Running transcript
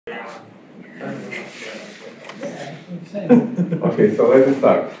Okay, so let's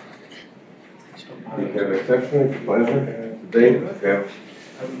start. We have exceptional pleasure today to have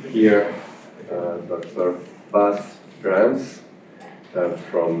here Dr. Braams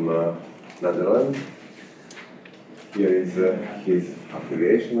from Netherlands. Here is his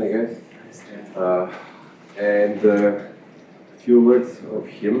affiliation, I guess, and a few words of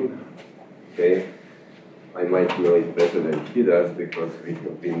him. Okay, I might know it better than he does because we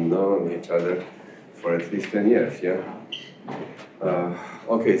have been knowing each other for at least 10 years, yeah?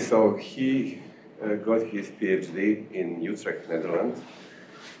 Okay, so he got his PhD in Utrecht, Netherlands,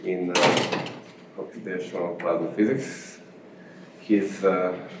 in computational plasma physics. His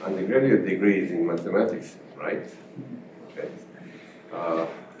undergraduate degree is in mathematics, right? Okay.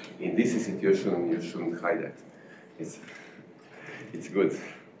 In this institution, you shouldn't hide that. It's good.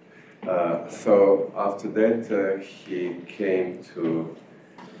 So after that, he came to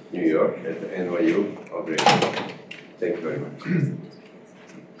New York at NYU. Oh, great. Thank you very much.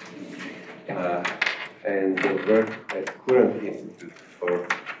 And worked at Current Institute for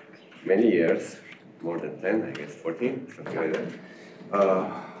many years, more than 10, I guess 14, something like that,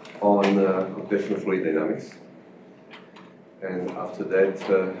 on computational fluid dynamics. And after that,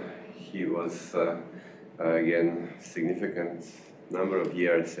 he was, again, significant number of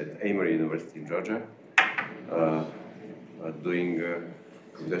years at Emory University in Georgia, doing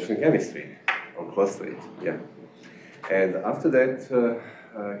computational chemistry, or close to it, yeah. And after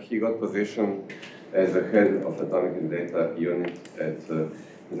that, he got position as the head of atomic and data unit at the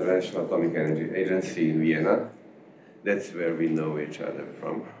International Atomic Energy Agency in Vienna. That's where we know each other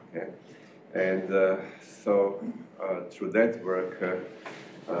from. Okay? And so through that work,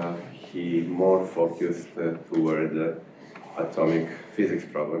 he more focused toward atomic physics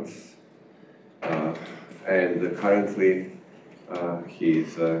problems. And currently, he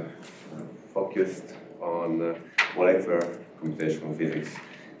is focused on molecular computational physics.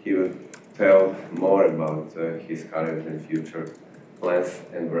 He will tell more about his current and future plans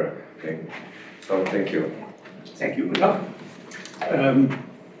and work. Okay. So thank you. Thank you, Luca.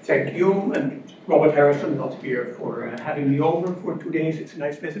 Thank you and Robert Harrison, not here, for having me over for 2 days. It's a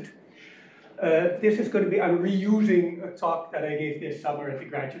nice visit. This is going to be, I'm reusing a talk that I gave this summer at the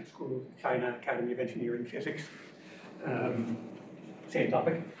Graduate School of the China Academy of Engineering Physics. Same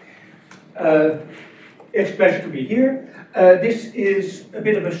topic. It's a pleasure to be here. This is a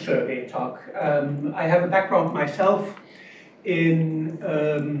bit of a survey talk. I have a background myself in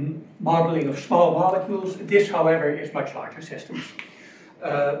modeling of small molecules. This, however, is much larger systems.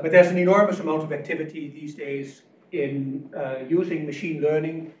 But there's an enormous amount of activity these days in using machine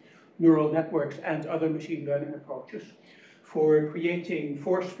learning, neural networks, and other machine learning approaches for creating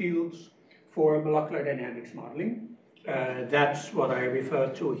force fields for molecular dynamics modeling. That's what I refer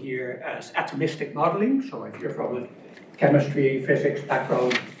to here as atomistic modeling. So if you're from a chemistry, physics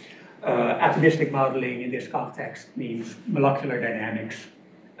background, atomistic modeling in this context means molecular dynamics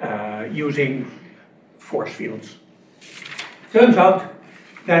using force fields. Turns out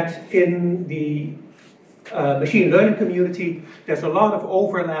that in the machine learning community, there's a lot of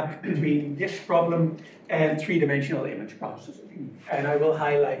overlap between this problem and three-dimensional image processing. And I will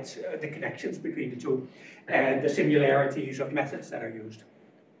highlight the connections between the two and the similarities of methods that are used.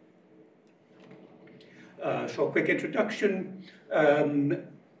 So a quick introduction, and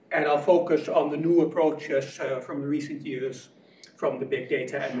I'll focus on the new approaches from recent years from the big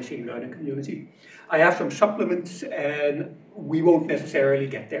data and machine learning community. I have some supplements, and we won't necessarily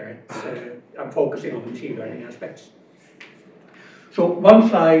get there. I'm focusing on the machine learning aspects. So one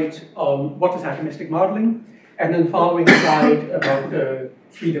slide on what is atomistic modeling, and then following slide about the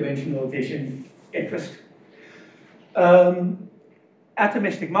three-dimensional vision interest.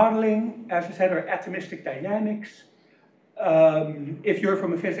 Atomistic modeling, as I said, are atomistic dynamics. If you're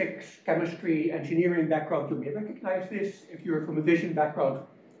from a physics, chemistry, engineering background, you may recognize this. If you're from a vision background,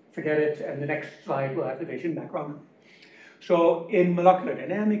 forget it, and the next slide will have the vision background. So in molecular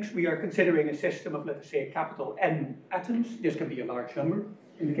dynamics, we are considering a system of, let's say, capital N atoms. This can be a large number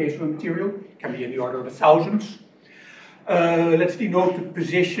in the case of a material. It can be in the order of thousands. Let's denote the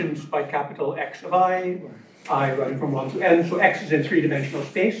positions by capital X of I, where I running from 1 to n, so X is in three-dimensional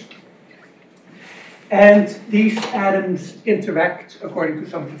space. And these atoms interact according to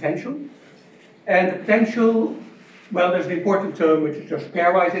some potential. And the potential, well, there's an important term which is just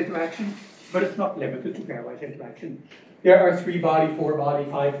pairwise interaction, but it's not limited to pairwise interaction. There are 3-body, 4-body,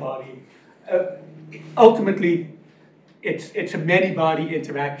 5-body. Ultimately, it's a many-body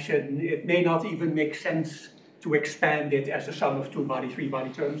interaction. It may not even make sense to expand it as a sum of 2-body,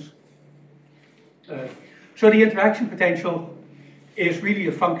 3-body terms. So the interaction potential is really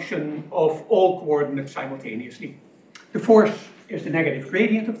a function of all coordinates simultaneously. The force is the negative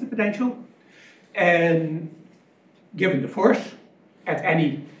gradient of the potential, and given the force at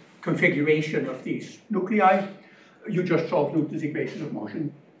any configuration of these nuclei, you just solve Newton's equation of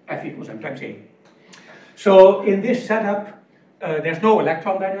motion, F equals m times a. So in this setup, there's no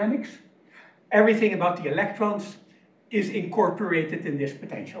electron dynamics. Everything about the electrons is incorporated in this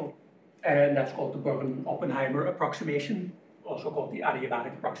potential, and that's called the Born-Oppenheimer approximation, also called the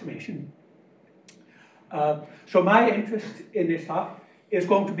adiabatic approximation. So my interest in this talk is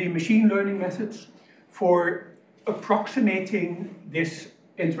going to be machine learning methods for approximating this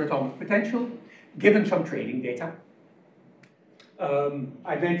interatomic potential, given some training data.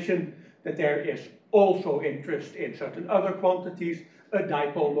 I mentioned that there is also interest in certain other quantities, a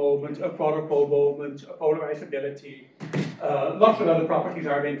dipole moment, a quadrupole moment, a polarizability, lots of other properties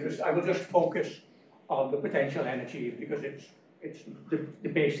are of interest. I will just focus on the potential energy because it's the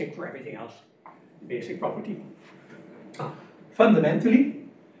basic for everything else, the basic property. Fundamentally,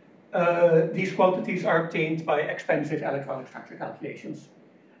 these quantities are obtained by expensive electronic structure calculations.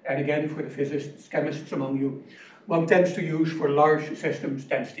 And again, for the physicists, chemists among you, one tends to use for large systems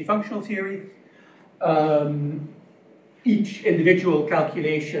density functional theory. Each individual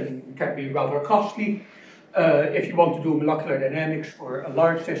calculation can be rather costly. If you want to do molecular dynamics for a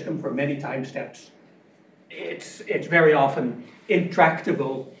large system for many time steps, it's very often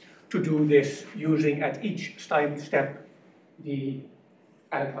intractable to do this using at each time step the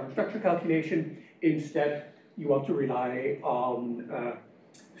electronic structure calculation. Instead, you want to rely on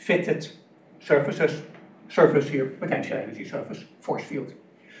fitted surfaces, surface here, potential energy surface, force field,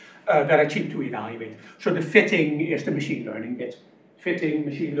 that are cheap to evaluate. So the fitting is the machine learning bit. Fitting,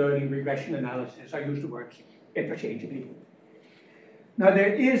 machine learning, regression analysis, I use the words interchangeably. Now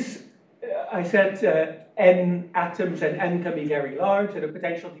there is, I said, n atoms, and n can be very large, and the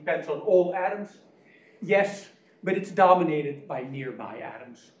potential depends on all atoms. Yes, but it's dominated by nearby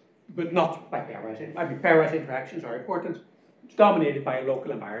atoms, but not by pairwise. I mean, pairwise interactions are important. It's dominated by a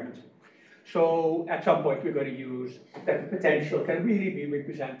local environment. So at some point we're going to use that the potential can really be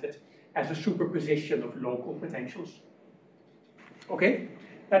represented as a superposition of local potentials. Okay,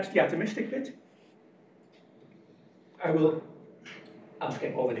 that's the atomistic bit. I'll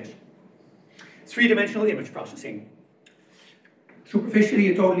skip over this. Three-dimensional image processing. Superficially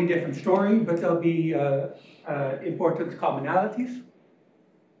a totally different story, but there'll be important commonalities.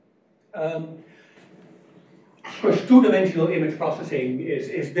 Of course, two-dimensional image processing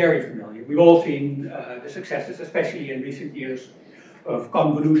is very familiar. We've all seen the successes, especially in recent years, of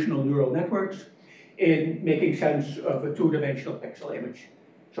convolutional neural networks in making sense of a two-dimensional pixel image.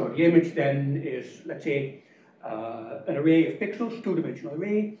 So the image then is, let's say, an array of pixels, two-dimensional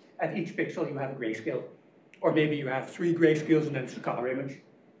array. At each pixel you have a grayscale. Or maybe you have 3 grayscales and then it's a color image.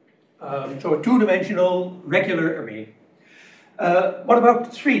 So a two-dimensional regular array. What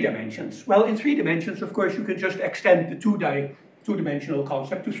about 3 dimensions? Well, in 3 dimensions, of course, you can just extend the two-dimensional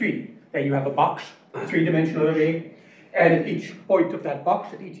concept to 3D. Then you have a box, a 3-dimensional array, and at each point of that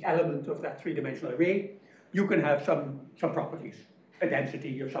box, at each element of that 3-dimensional array, you can have some properties, a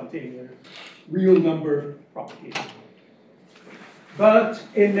density or something, a real number properties. But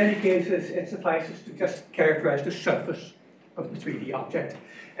in many cases, it suffices to just characterize the surface of the 3D object.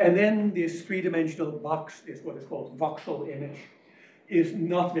 And then this 3-dimensional box is what is called voxel image, is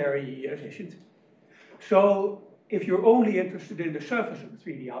not very efficient. So if you're only interested in the surface of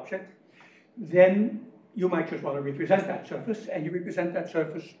the 3D object, then you might just want to represent that surface, and you represent that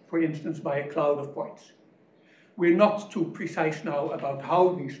surface, for instance, by a cloud of points. We're not too precise now about how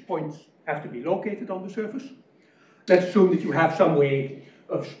these points have to be located on the surface. Let's assume that you have some way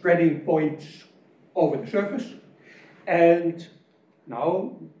of spreading points over the surface, and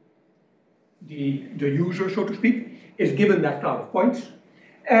now the user, so to speak, is given that cloud of points,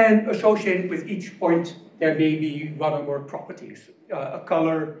 and associated with each point there may be one or more properties, a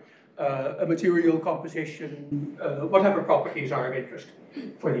color, a material composition, whatever properties are of interest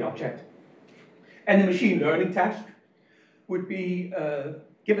for the object. And the machine learning task would be,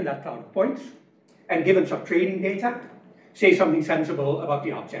 given that cloud of points, and given some training data, say something sensible about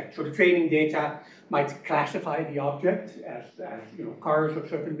the object. So the training data might classify the object as cars of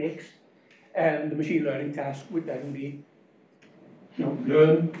certain makes, and the machine learning task would then be,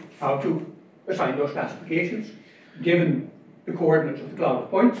 learn how to assign those classifications, given the coordinates of the cloud of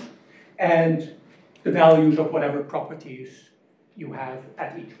points, and the values of whatever properties you have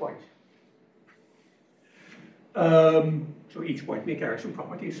at each point. So each point may carry some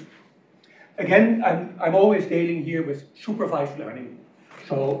properties. Again, I'm always dealing here with supervised learning.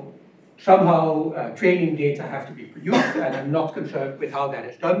 So Somehow training data have to be produced, and I'm not concerned with how that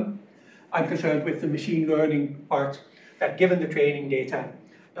is done. I'm concerned with the machine learning part, that given the training data,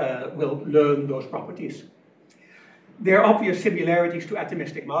 will learn those properties. There are obvious similarities to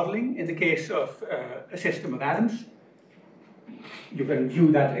atomistic modeling in the case of a system of atoms. You can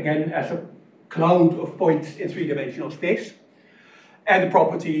view that again as a cloud of points in three-dimensional space. And the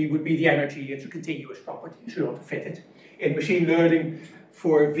property would be the energy. It's a continuous property, so you don't fit it. In machine learning,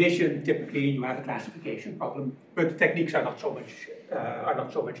 for vision, typically you have a classification problem, but the techniques are not so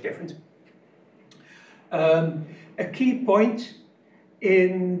much different. A key point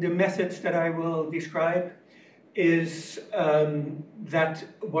in the methods that I will describe is that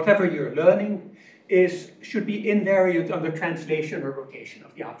whatever you're learning should be invariant under translation or rotation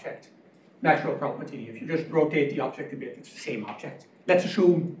of the object. Natural property, if you just rotate the object a bit, it's the same object. Let's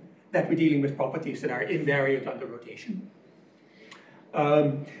assume that we're dealing with properties that are invariant under rotation.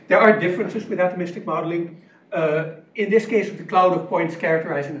 There are differences with atomistic modeling. In this case, with the cloud of points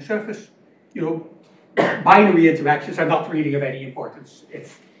characterizing a surface, binary interactions are not really of any importance.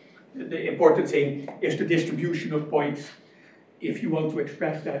 The important thing is the distribution of points. If you want to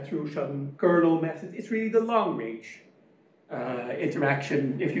express that through some kernel method, it's really the long-range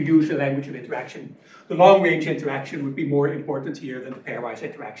interaction. If you use the language of interaction, the long-range interaction would be more important here than the pairwise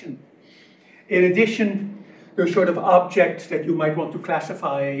interaction. In addition, there's sort of objects that you might want to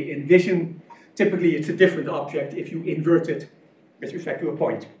classify in vision. Typically, it's a different object if you invert it with respect to a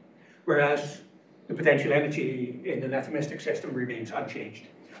point, whereas the potential energy in an atomistic system remains unchanged.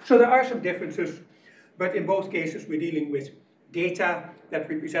 So there are some differences, but in both cases, we're dealing with data that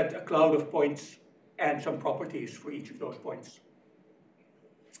represent a cloud of points and some properties for each of those points.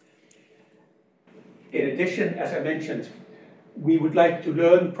 In addition, as I mentioned, we would like to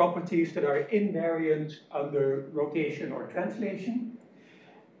learn properties that are invariant under rotation or translation.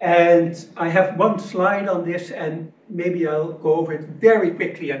 And I have one slide on this, and maybe I'll go over it very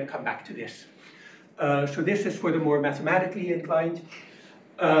quickly and come back to this. So this is for the more mathematically inclined.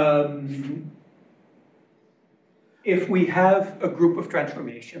 If we have a group of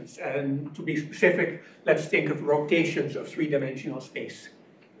transformations, and to be specific, let's think of rotations of three-dimensional space.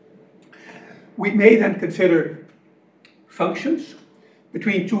 We may then consider functions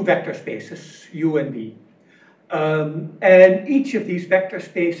between two vector spaces, u and v. And each of these vector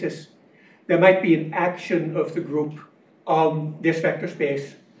spaces, there might be an action of the group on this vector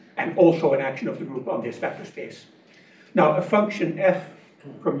space, and also an action of the group on this vector space. Now, a function f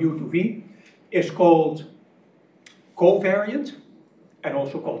from u to v is called covariant, and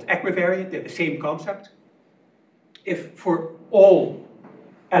also called equivariant. They're the same concept. If for all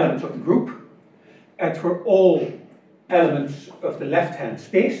elements of the group, and for all elements of the left-hand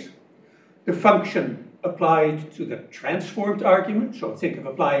space, the function applied to the transformed argument, so think of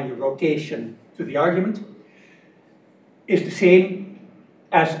applying the rotation to the argument, is the same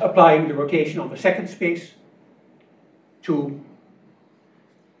as applying the rotation on the second space to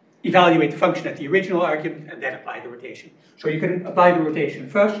evaluate the function at the original argument and then apply the rotation. So you can apply the rotation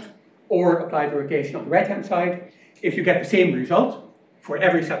first or apply the rotation on the right-hand side. If you get the same result for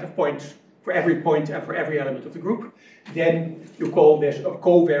every set of points, for every point and for every element of the group, then you call this a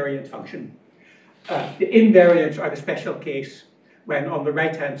covariant function. The invariants are the special case when on the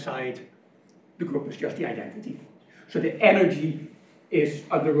right-hand side, the group is just the identity. So the energy is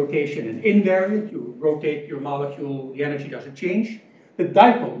under rotation and invariant. You rotate your molecule, the energy doesn't change. The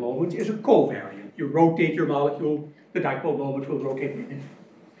dipole moment is a covariant. You rotate your molecule, the dipole moment will rotate with it.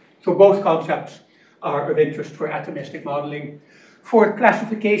 So both concepts are of interest for atomistic modeling. For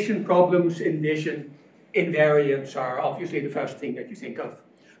classification problems in vision, invariants are obviously the first thing that you think of.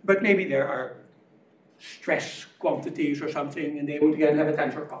 But maybe there are stress quantities or something, and they would again have a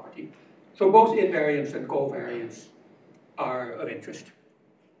tensor property. So both invariants and covariants are of interest.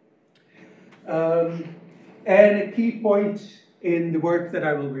 And a key point in the work that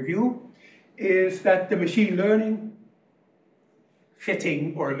I will review is that the machine learning,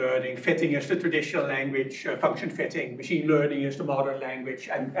 fitting or learning, fitting is the traditional language, function fitting, machine learning is the modern language,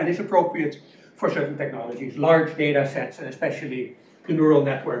 and is appropriate for certain technologies, large data sets, and especially the neural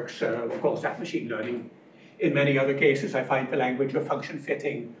networks, of course, that machine learning. In many other cases, I find the language of function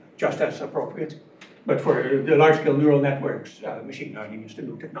fitting just as appropriate. But for the large-scale neural networks, machine learning is the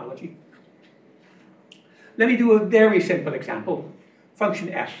new technology. Let me do a very simple example. Function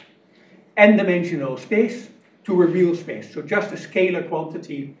f, n-dimensional space to a real space. So just a scalar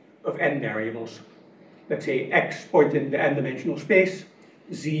quantity of n variables. Let's say x point in the n-dimensional space,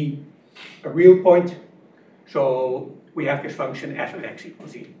 z a real point. So we have this function f of x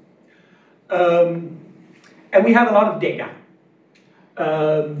equals z. And we have a lot of data.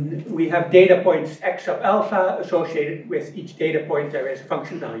 We have data points x sub alpha. Associated with each data point, there is a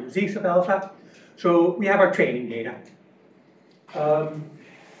function value z sub alpha. So we have our training data.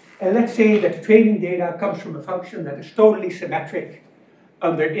 And let's say that the training data comes from a function that is totally symmetric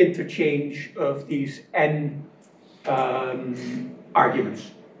under interchange of these n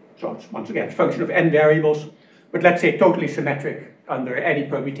arguments. So it's, once again, a function of n variables, but let's say totally symmetric under any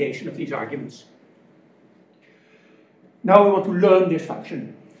permutation of these arguments. Now we want to learn this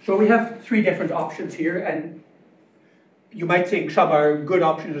function. So we have three different options here, and you might think some are good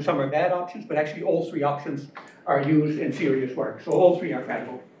options and some are bad options, but actually all three options are used in serious work. So all three are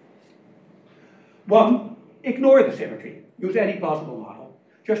credible. One, ignore the symmetry. Use any plausible model.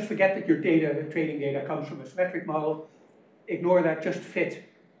 Just forget that your training data comes from a symmetric model. Ignore that, just fit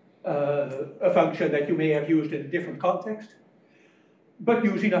a function that you may have used in a different context, but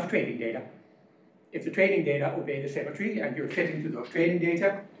use enough training data. If the training data obey the symmetry and you're fitting to those training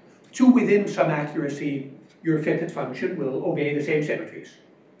data, to within some accuracy, your fitted function will obey the same symmetries.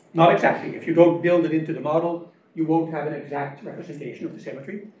 Not exactly. If you don't build it into the model, you won't have an exact representation of the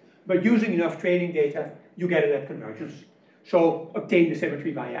symmetry. But using enough training data, you get it at convergence. So obtain the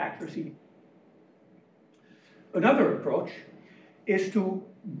symmetry via accuracy. Another approach is to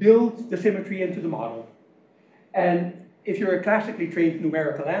build the symmetry into the model. And if you're a classically trained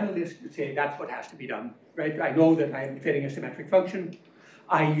numerical analyst, you'd say that's what has to be done, right? I know that I'm fitting a symmetric function.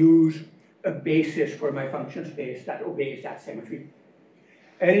 I use a basis for my function space that obeys that symmetry.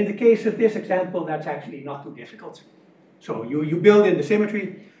 And in the case of this example, that's actually not too difficult. So you build in the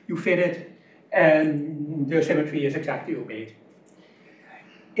symmetry, you fit it, and the symmetry is exactly obeyed.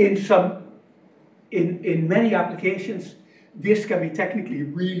 In many applications, this can be technically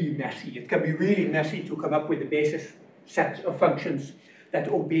really messy. It can be really messy to come up with a basis set of functions that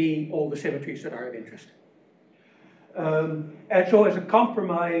obey all the symmetries that are of interest. And so as a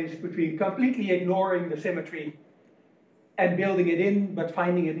compromise between completely ignoring the symmetry and building it in, but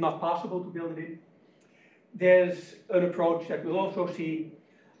finding it not possible to build it in, there's an approach that we'll also see.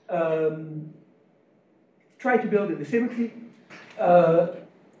 Try to build in the symmetry.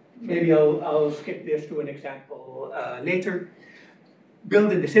 Maybe I'll skip this to an example later.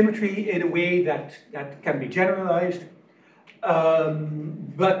 Build in the symmetry in a way that can be generalized,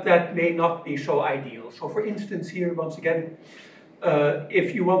 but that may not be so ideal. So for instance here, once again,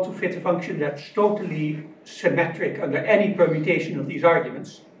 if you want to fit a function that's totally symmetric under any permutation of these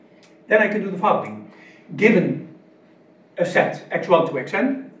arguments, then I can do the following. Given a set x1 to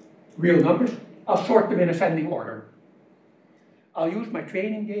xn, real numbers, I'll sort them in ascending order. I'll use my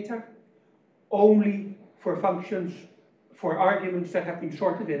training data only for functions, for arguments that have been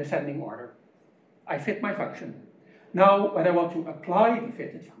sorted in ascending order. I fit my function. Now, when I want to apply the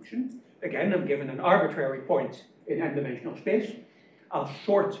fitted function, again, I'm given an arbitrary point in n-dimensional space. I'll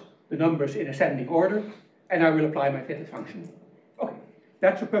sort the numbers in ascending order, and I will apply my fitted function. Okay,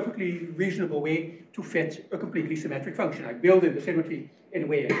 that's a perfectly reasonable way to fit a completely symmetric function. I build in the symmetry in a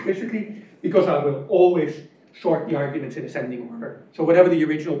way explicitly, because I will always sort the arguments in ascending order. So whatever the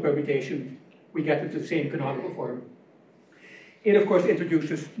original permutation, we get into the same canonical form. It, of course,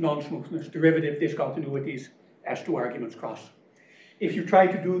 introduces non-smoothness, derivative discontinuities as two arguments cross. If you try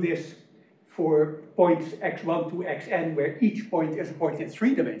to do this for points x1 to xn, where each point is a point in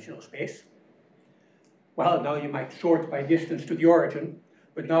three-dimensional space, well, now you might sort by distance to the origin,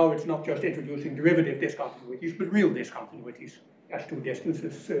 but now it's not just introducing derivative discontinuities, but real discontinuities as two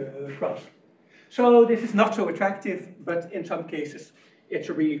distances cross. So this is not so attractive, but in some cases, it's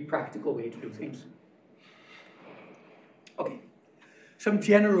a really practical way to do things. Okay, some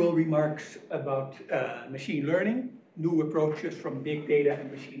general remarks about machine learning, new approaches from big data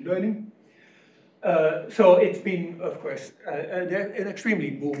and machine learning. So it's been, of course, an extremely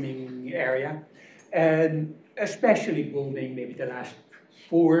booming area, and especially booming maybe the last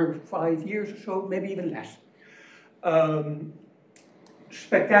 4 or 5 years or so, maybe even less.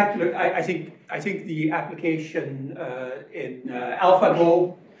 Spectacular. I think the application in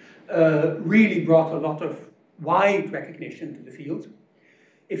AlphaGo really brought a lot of wide recognition to the field.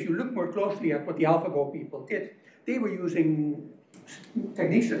 If you look more closely at what the AlphaGo people did, they were using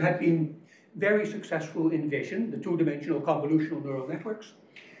techniques that had been very successful in vision, the two-dimensional convolutional neural networks.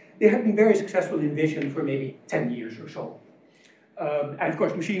 They had been very successful in vision for maybe 10 years or so. And of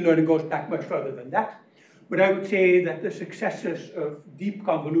course, machine learning goes back much further than that. But I would say that the successes of deep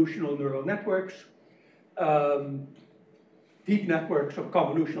convolutional neural networks, deep networks of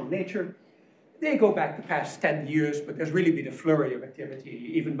convolutional nature, they go back the past 10 years, but there's really been a flurry of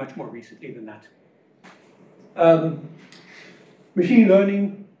activity, even much more recently than that. Machine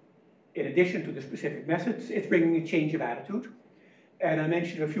learning, in addition to the specific methods, it's bringing a change of attitude. And I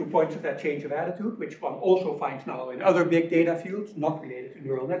mentioned a few points of that change of attitude, which one also finds now in other big data fields, not related to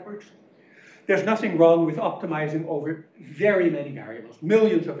neural networks. There's nothing wrong with optimizing over very many variables,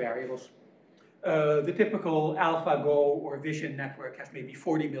 millions of variables. The typical AlphaGo or vision network has maybe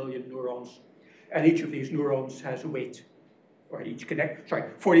 40 million neurons, and each of these neurons has a weight, or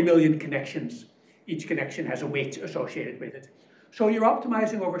 40 million connections. Each connection has a weight associated with it. So you're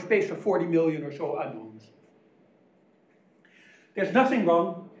optimizing over a space of 40 million or so unknowns. There's nothing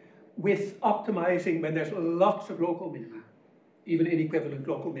wrong with optimizing when there's lots of local minima, even inequivalent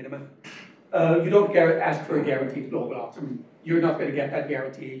local minima. You don't ask for a guaranteed global optimum. You're not going to get that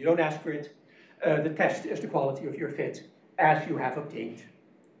guarantee. You don't ask for it. The test is the quality of your fit as you have obtained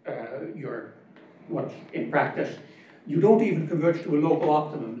what in practice. You don't even converge to a local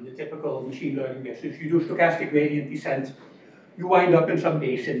optimum in the typical machine learning business. You do stochastic gradient descent. You wind up in some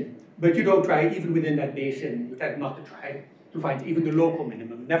basin, but you don't try, even within that basin, you tend not to try to find even the local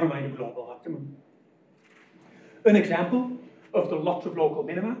minimum, never mind a global optimum. An example of the lots of local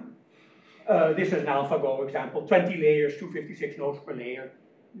minima. This is an AlphaGo example, 20 layers, 256 nodes per layer,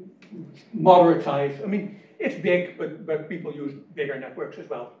 moderate size. I mean, it's big, but people use bigger networks as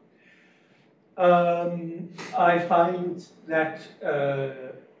well. I find that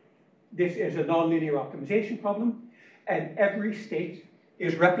this is a nonlinear optimization problem, and every state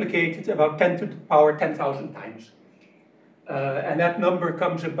is replicated about 10 to the power 10,000 times. And that number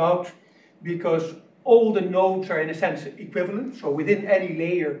comes about because all the nodes are in a sense equivalent. So within any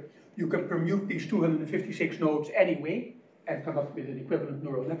layer, you can permute these 256 nodes anyway and come up with an equivalent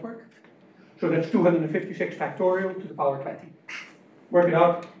neural network. So that's 256 factorial to the power 20. Work it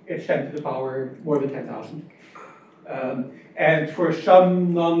out, it's 10 to the power more than 10,000. And for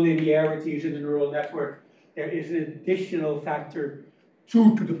some nonlinearities in the neural network, there is an additional factor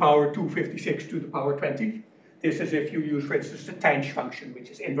 2 to the power 256 to the power 20. This is if you use, for instance, the tanh function, which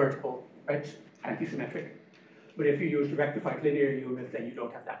is invertible, right? Antisymmetric. But if you use the rectified linear unit, then you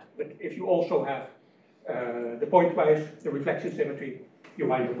don't have that. But if you also have the pointwise, the reflection symmetry, you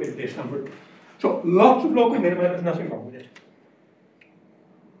wind up with this number. So lots of local minima, there's nothing wrong with it.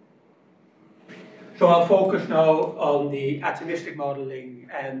 So I'll focus now on the atomistic modeling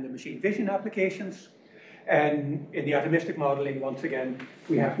and the machine vision applications. And in the atomistic modeling, once again,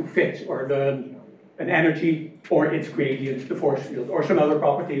 we have to fit or learn an energy or its gradients, the force field, or some other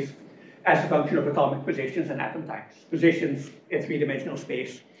properties as a function of atomic positions and atom types. Positions in three-dimensional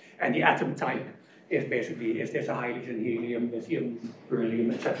space, and the atom type is basically, is this a hydrogen, helium, lithium,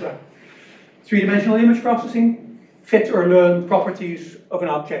 beryllium, etc. Three-dimensional image processing, fit or learn properties of an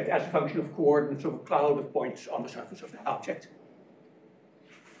object as a function of coordinates of a cloud of points on the surface of that object.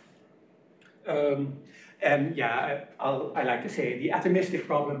 And yeah, I like to say the atomistic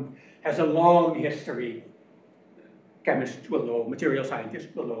problem has a long history, chemists will know, material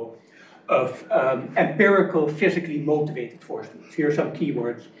scientists will know, of empirical, physically motivated force fields. Here are some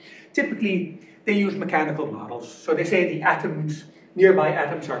keywords. Typically, they use mechanical models. So they say the atoms, nearby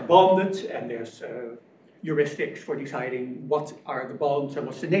atoms are bonded, and there's heuristics for deciding what are the bonds and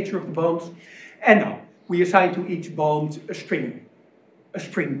what's the nature of the bonds. And now, we assign to each bond a string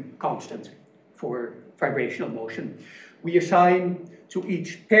constant for vibrational motion. We assign to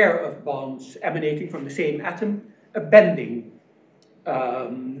each pair of bonds emanating from the same atom a bending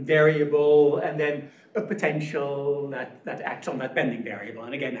variable, and then a potential that acts on that bending variable,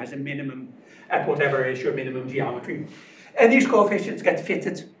 and again has a minimum at whatever is your minimum geometry. And these coefficients get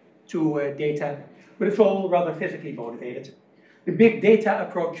fitted to data, but it's all rather physically motivated. The big data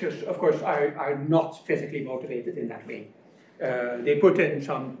approaches, of course, are not physically motivated in that way. They put in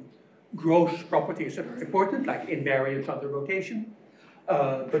some gross properties that are important, like invariance under rotation,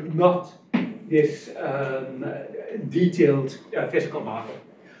 but not this detailed physical model.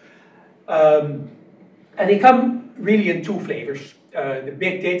 And they come really in two flavors. The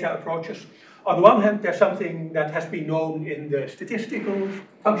big data approaches. On the one hand, there's something that has been known in the statistical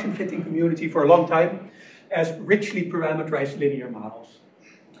function fitting community for a long time as richly parameterized linear models.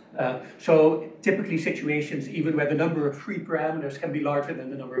 So typically situations even where the number of free parameters can be larger than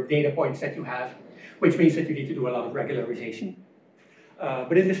the number of data points that you have, which means that you need to do a lot of regularization.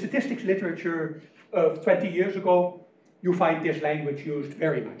 But in the statistics literature of 20 years ago, you find this language used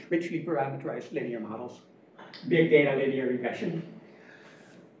very much, richly parameterized linear models, big data linear regression.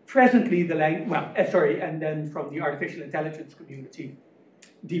 Presently, the and then from the artificial intelligence community,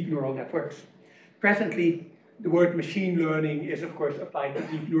 deep neural networks. Presently, the word machine learning is, of course, applied to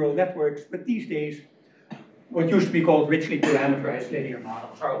deep neural networks, but these days, what used to be called richly parameterized linear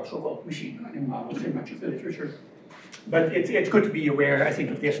models are also called machine learning models in much of the literature. But it's good to be aware, I think,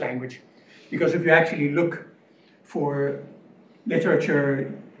 of this language, because if you actually look for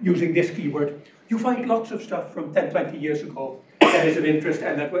literature using this keyword, you find lots of stuff from 10, 20 years ago that is of interest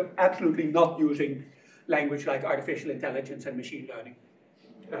and that were absolutely not using language like artificial intelligence and machine learning.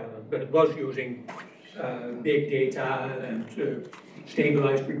 But it was using big data and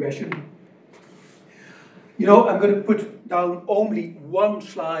stabilized regression. You know, I'm going to put down only one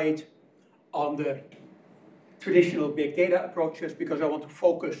slide on the traditional big data approaches because I want to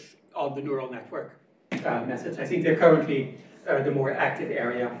focus on the neural network methods. I think they're currently the more active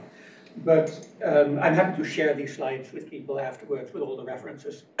area. But I'm happy to share these slides with people afterwards with all the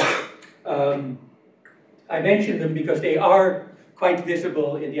references. I mention them because they are quite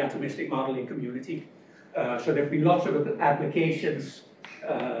visible in the atomistic modeling community. So there have been lots of applications,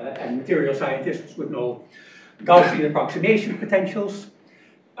 and material scientists would know Gaussian approximation potentials,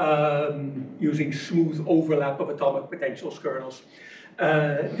 using smooth overlap of atomic potentials kernels.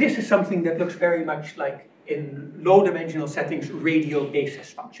 This is something that looks very much like, in low-dimensional settings, radial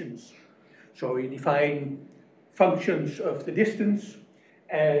basis functions. So you define functions of the distance,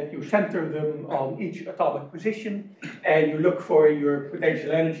 and you center them on each atomic position, and you look for your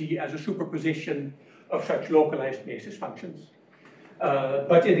potential energy as a superposition of such localized basis functions.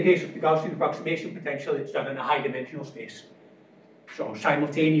 But in the case of the Gaussian approximation potential, it's done in a high-dimensional space. So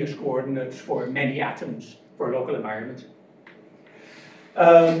simultaneous coordinates for many atoms for a local environment.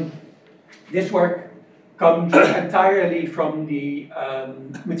 This work comes entirely from the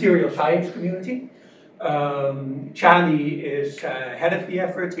material science community. Chani is head of the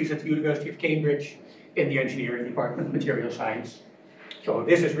effort. He's at the University of Cambridge in the engineering department, material science. So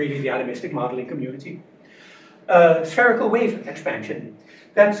this is really the atomistic modeling community. Spherical wavelet expansion.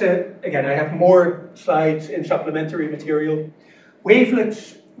 That's, again, I have more slides in supplementary material.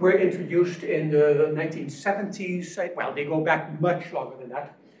 Wavelets were introduced in the 1970s. Well, they go back much longer than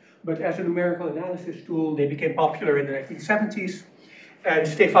that. But as a numerical analysis tool, they became popular in the 1970s. And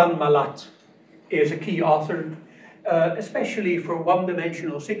Stéphane Malat is a key author, especially for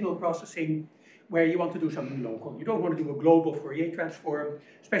one-dimensional signal processing, where you want to do something local. You don't want to do a global Fourier transform,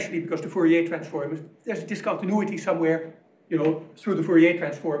 especially because the Fourier transform, there's a discontinuity somewhere, you know, through the Fourier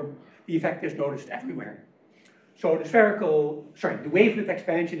transform, the effect is noticed everywhere. So the wavelet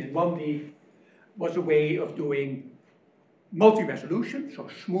expansion in 1D was a way of doing multi-resolution, so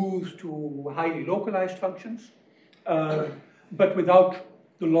smooth to highly localized functions, but without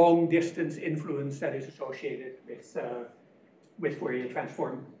the long distance influence that is associated with Fourier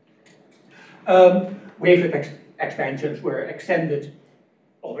transform. Wavelet expansions were extended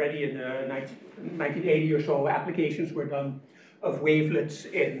already in the 1980 or so. Applications were done of wavelets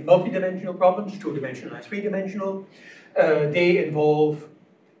in multidimensional problems, two-dimensional and three-dimensional. They involve,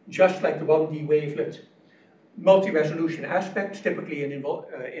 just like the 1D wavelet, multi-resolution aspects, typically in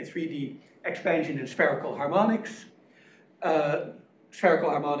 3D expansion in spherical harmonics. Spherical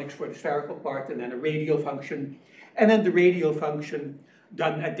harmonics for the spherical part, and then a radial function. And then the radial function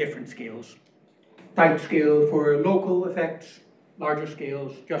done at different scales. Tight scale for local effects, larger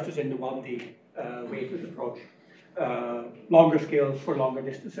scales, just as in the 1D wavelet approach. Longer scales for longer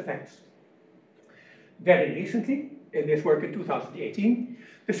distance effects. Very recently, in this work in 2018,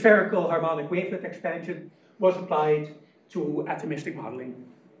 the spherical harmonic wavelet expansion was applied to atomistic modeling.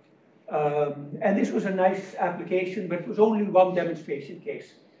 And this was a nice application, but it was only one demonstration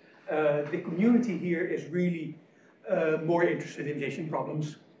case. The community here is really more interested in vision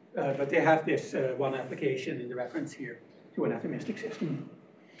problems, but they have this one application in the reference here to an atomistic system.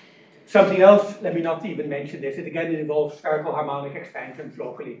 Something else, let me not even mention this, it involves spherical harmonic expansions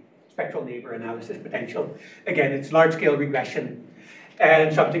locally, spectral neighbor analysis potential. Again, it's large-scale regression,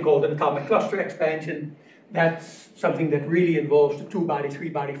 and something called an atomic cluster expansion. That's something that really involves the two-body,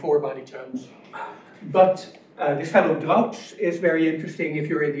 three-body, four-body terms. But this fellow Drauts is very interesting if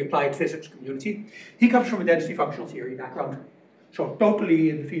you're in the applied physics community. He comes from a density functional theory background. So totally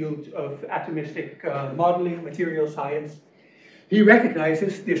in the field of atomistic modeling, material science. He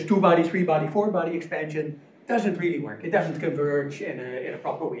recognizes this two-body, three-body, four-body expansion doesn't really work. It doesn't converge in a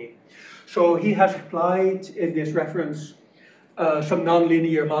proper way. So he has applied in this reference some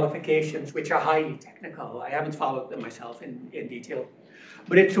nonlinear modifications, which are highly technical. I haven't followed them myself in detail.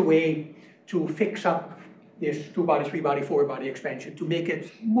 But it's a way to fix up this two-body, three-body, four-body expansion to make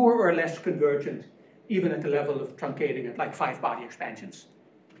it more or less convergent, even at the level of truncating at like five-body expansions.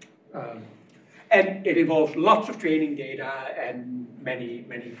 And it involves lots of training data and many,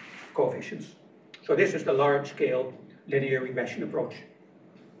 many coefficients. So this is the large-scale linear regression approach.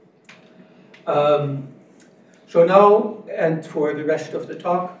 So now, and for the rest of the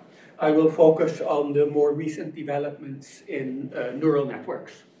talk, I will focus on the more recent developments in neural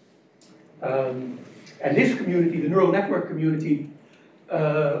networks. And this community, the neural network community,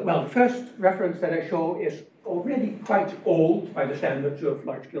 well, the first reference that I show is already quite old by the standards of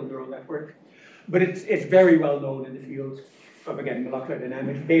large-scale neural network, but it's very well known in the field of, again, molecular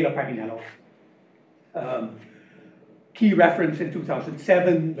dynamics, Bela Parinello. Key reference in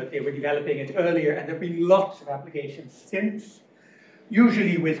 2007, but they were developing it earlier, and there have been lots of applications since,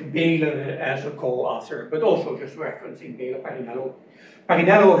 usually with Bela as a co-author, but also just referencing Bela Parinello.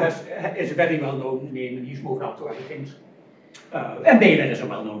 Parinello is a very well-known name, and he's moved on to other things. And Bela is a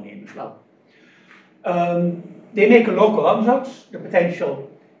well-known name as well. They make a local ansatz. The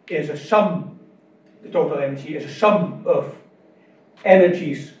potential is a sum, the total energy is a sum of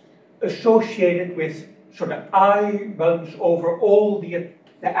energies associated with sort of I runs over all the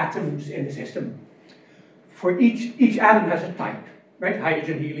atoms in the system. For each atom has a type, right?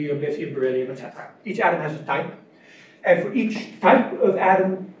 Hydrogen, helium, lithium, beryllium, etc. Each atom has a type. And for each type of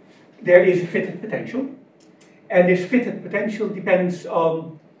atom, there is a fitted potential. And this fitted potential depends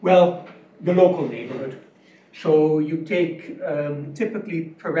on, well, the local neighborhood. So you take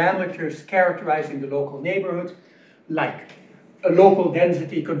typically parameters characterizing the local neighborhood, like a local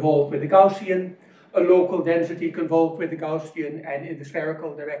density convolved with a Gaussian, a local density convolved with a Gaussian and in the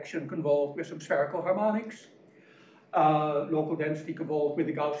spherical direction convolved with some spherical harmonics, local density convolved with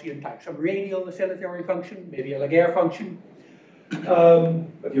a Gaussian type some radial oscillatory function, maybe a Laguerre function.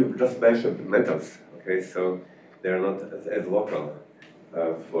 But you just mentioned metals, okay, so they're not as local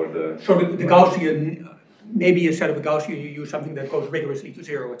for the... So the Gaussian, maybe instead of a Gaussian you use something that goes rigorously to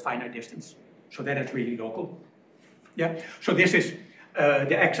zero at finite distance, so then it's really local. Yeah, so this is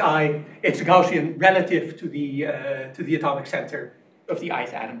the xi, it's a Gaussian relative to the atomic center of the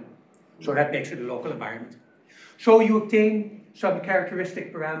ith atom. So that makes it a local environment. So you obtain some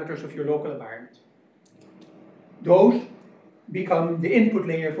characteristic parameters of your local environment. Those become the input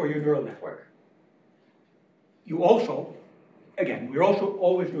layer for your neural network. You also, again, we're also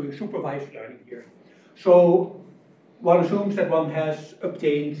always doing supervised learning here. So one assumes that one has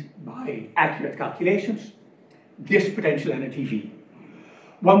obtained by accurate calculations this potential energy V.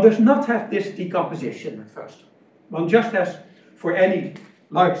 One does not have this decomposition at first. One just has, for any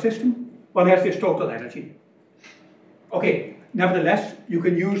large system, one has this total energy. Okay, nevertheless, you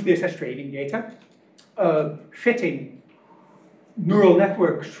can use this as training data, fitting neural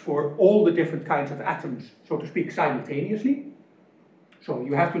networks for all the different kinds of atoms, so to speak, simultaneously. So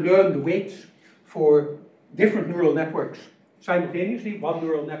you have to learn the weights for different neural networks simultaneously, one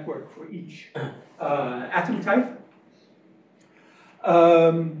neural network for each atom type.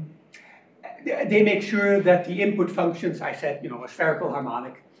 They make sure that the input functions, I said, a spherical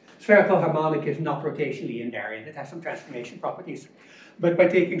harmonic. Spherical harmonic is not rotationally invariant. It has some transformation properties. But by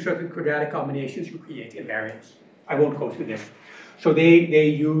taking certain quadratic combinations, you create invariants. I won't go through this. So they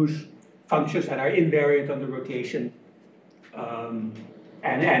use functions that are invariant under rotation and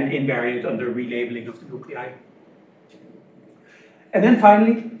invariant under relabeling of the nuclei. And then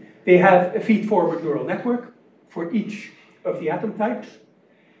finally, they have a feed-forward neural network for each of the atom types.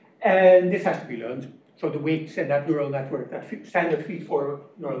 And this has to be learned. So the weights in that neural network, that standard feed-forward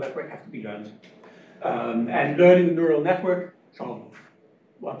neural network, have to be learned. And learning a neural network, so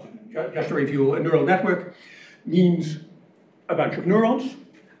just to review, a neural network means a bunch of neurons,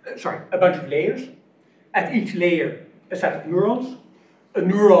 a bunch of layers. At each layer, a set of neurons. A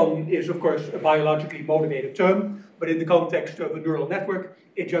neuron is, of course, a biologically motivated term, but in the context of a neural network,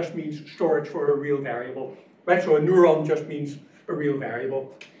 it just means storage for a real variable. Right? So a neuron just means a real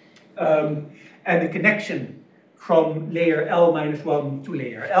variable. And the connection from layer L-1 to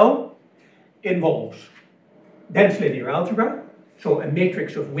layer L involves dense linear algebra, so a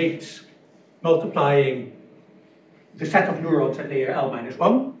matrix of weights multiplying the set of neurons at layer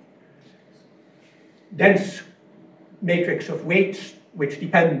L-1, dense matrix of weights which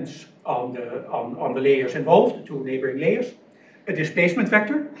depends on the layers involved, the two neighboring layers, a displacement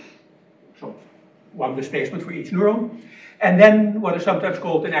vector, so one displacement for each neuron, and then what is sometimes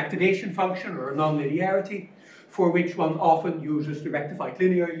called an activation function or a nonlinearity, for which one often uses the rectified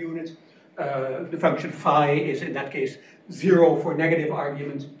linear unit. The function phi is in that case 0 for negative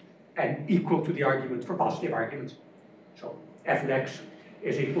argument and equal to the argument for positive argument. So f of x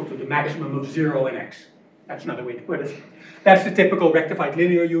is equal to the maximum of 0 and x. That's another way to put it. That's the typical rectified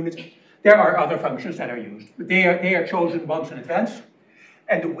linear unit. There are other functions that are used, but they are chosen once in advance,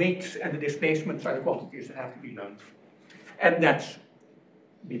 and the weights and the displacements are the quantities that have to be learned. And that's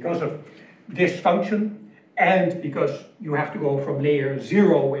because of this function, and because you have to go from layer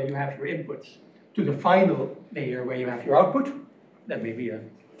 0, where you have your inputs, to the final layer where you have your output. There may be a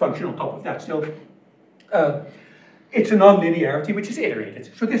function on top of that still. it's a nonlinearity which is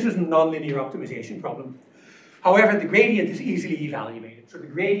iterated. So this is a nonlinear optimization problem. However, the gradient is easily evaluated. So the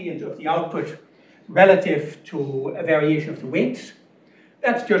gradient of the output relative to a variation of the weights,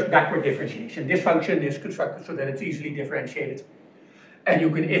 that's just backward differentiation. This function is constructed so that it's easily differentiated. And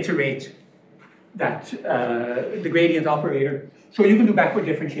you can iterate that, the gradient operator. So you can do backward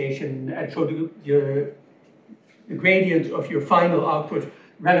differentiation, and so the gradient of your final output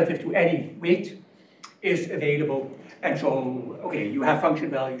relative to any weight is available. And so, okay, you have function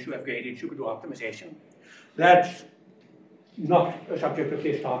values, you have gradients, you can do optimization. That's not a subject of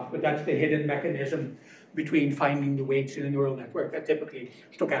this talk, but that's the hidden mechanism between finding the weights in a neural network, that typically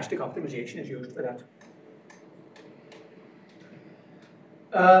stochastic optimization is used for that.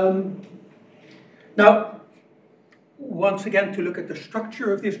 Now, once again, to look at the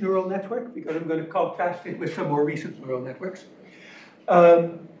structure of this neural network, because I'm going to contrast it with some more recent neural networks.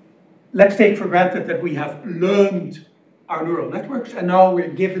 Let's take for granted that we have learned our neural networks, and now we're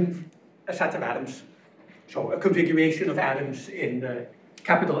given a set of atoms. So a configuration of atoms in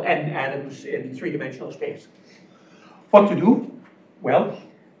capital N atoms in three-dimensional space. What to do? Well,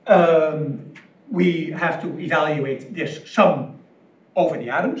 we have to evaluate this sum over the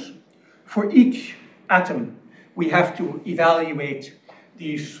atoms. For each atom, we have to evaluate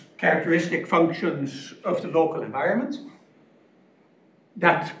these characteristic functions of the local environment.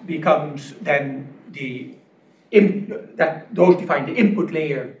 That becomes then those define the input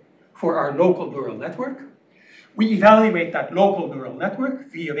layer for our local neural network. We evaluate that local neural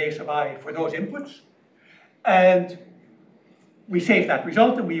network, V of A sub I, for those inputs, and we save that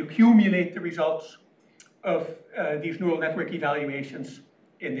result and we accumulate the results of these neural network evaluations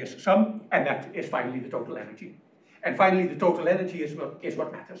in this sum, and that is finally the total energy. And finally, the total energy is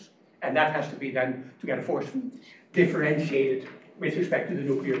what matters, and that has to be then, to get a force field, differentiated with respect to the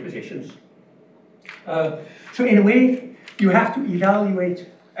nuclear positions. So in a way, you have to evaluate,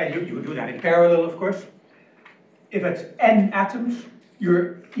 and you do that in parallel, of course. If it's n atoms,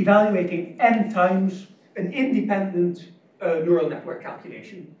 you're evaluating n times an independent neural network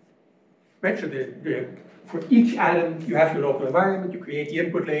calculation. Right? So for each atom, you have your local environment, you create the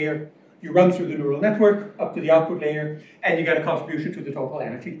input layer, you run through the neural network up to the output layer, and you get a contribution to the total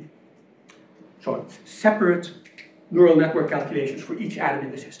energy. So it's separate neural network calculations for each atom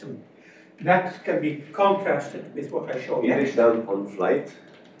in the system. That can be contrasted with what I showed. Is it done on flight?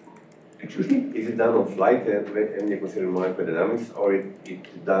 Excuse me? Is it done on flight and you consider molecular dynamics, or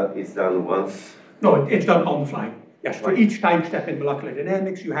it's done once? No, it's done on the fly. Yes, for each time step in molecular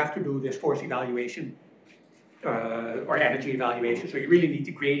dynamics, you have to do this force evaluation or energy evaluation. So you really need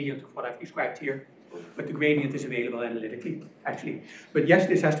the gradient of what I've described here. But the gradient is available analytically, actually. But yes,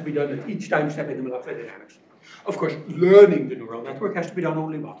 this has to be done at each time step in the molecular dynamics. Of course, learning the neural network has to be done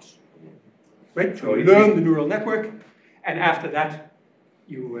only once. Right? So you learn the neural network, and after that,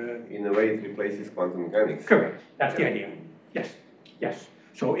 you... in a way, it replaces quantum mechanics. Correct. That's the idea. Yes. Yes.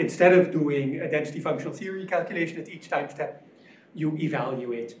 So instead of doing a density functional theory calculation at each time step, you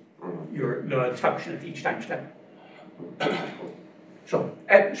evaluate your learned function at each time step.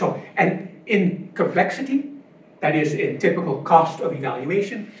 And in complexity, that is in typical cost of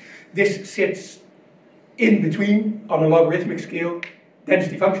evaluation, this sits in between, on a logarithmic scale,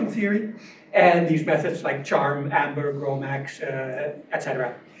 density function theory, and these methods like charm, amber, GROMACS,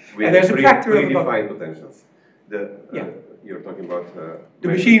 etc. And there's a factor of about predefined potentials. You're talking about the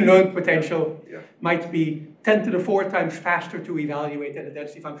machine learned potential might be 10 to the 4 times faster to evaluate than a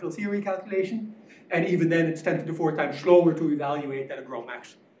density functional theory calculation, and even then it's 10 to the 4 times slower to evaluate than a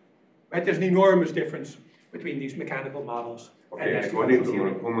GROMACS. Right? There's an enormous difference between these mechanical models. Okay, according to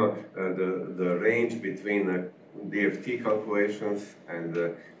Murakuma, the range between DFT calculations and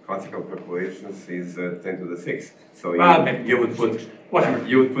classical calculations is 10 to the 6. So you would put whatever.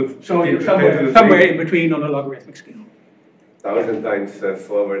 You would put so you're somewhere in between on a logarithmic scale. 1,000 times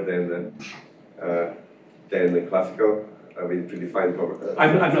slower than the classical with predefined cover.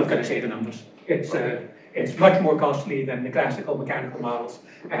 I'm not going to say the numbers. It's much more costly than the classical mechanical models,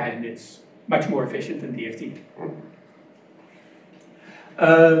 and it's much more efficient than DFT.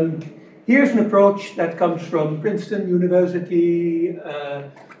 Here's an approach that comes from Princeton University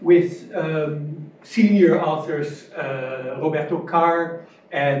with senior authors Roberto Carr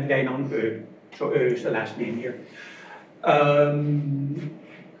and Wijnand Heu. So Heu is the last name here.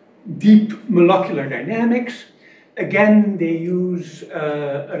 Deep molecular dynamics. Again, they use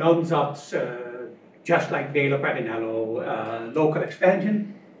an ansatz just like Baylor-Parinello, local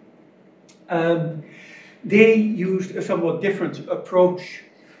expansion. They used a somewhat different approach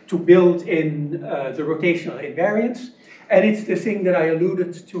to build in the rotational invariance, and it's the thing that I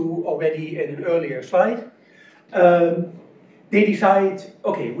alluded to already in an earlier slide. They decide,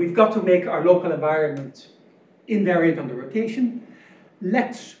 okay, we've got to make our local environment invariant under rotation.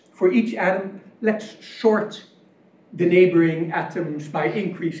 For each atom, let's sort the neighboring atoms by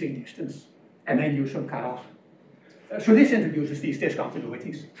increasing distance, and then use some cutoff. So this introduces these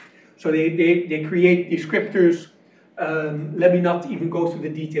discontinuities. So they create descriptors. Let me not even go through the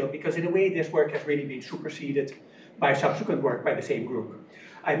detail, because in a way this work has really been superseded by subsequent work by the same group.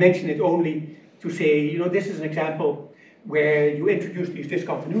 I mention it only to say, you know, this is an example where you introduce these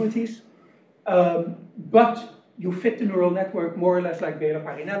discontinuities, but you fit the neural network more or less like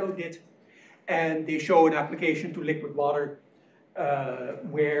Baylor-Parinello did, and they show an application to liquid water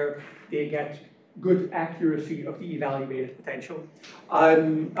where they get good accuracy of the evaluated potential.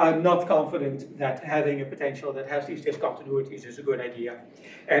 I'm not confident that having a potential that has these discontinuities is a good idea.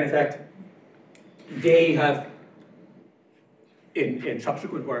 And in fact, they have, in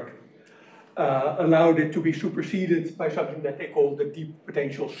subsequent work, allowed it to be superseded by something that they call the deep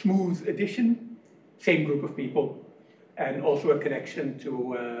potential smooth addition, same group of people, and also a connection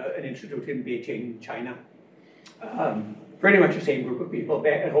to an institute in Beijing, China. Pretty much the same group of people,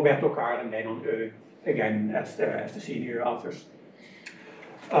 Roberto Carr and Benon Ö, again, as the senior authors.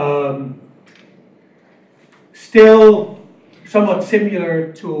 Still somewhat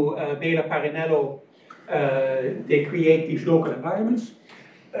similar to Baylor-Parinello, they create these local environments.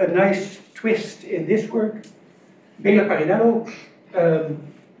 A nice twist in this work, Baylor-Parinello,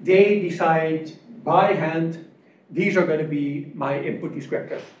 they decide by hand, these are going to be my input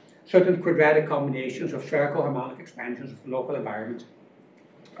descriptors. Certain quadratic combinations of spherical harmonic expansions of the local environment.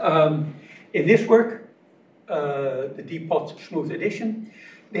 In this work, the deep pot smooth addition,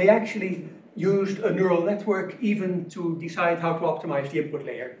 they actually used a neural network even to decide how to optimize the input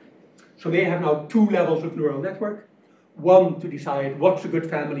layer. So they have now two levels of neural network. One to decide what's a good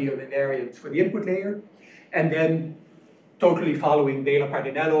family of invariants for the input layer, and then, totally following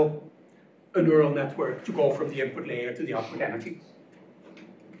Baylor-Parinello, a neural network to go from the input layer to the output energy.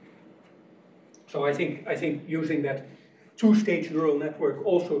 So I think using that two-stage neural network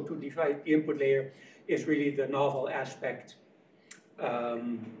also to divide the input layer is really the novel aspect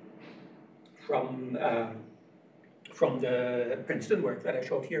from the Princeton work that I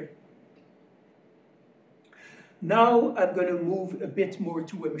showed here. Now I'm going to move a bit more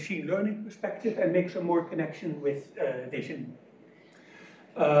to a machine learning perspective and make some more connection with vision.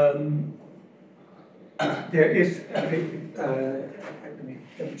 There is, let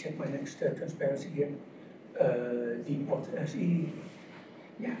me check my next transparency here. Dpot SE,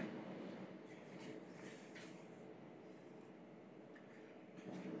 yeah.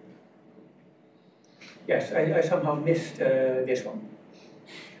 Yes, I somehow missed this one.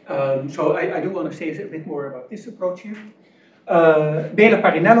 So I do want to say a bit more about this approach here.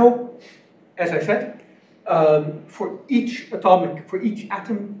 Baylor-Parinello, as I said, for each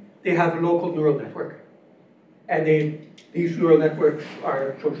atom, they have a local neural network. And these neural networks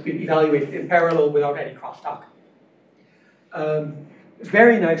are, so to speak, evaluated in parallel without any crosstalk. It's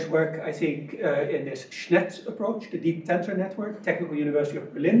very nice work, I think, in this Schnet approach, the deep tensor network, Technical University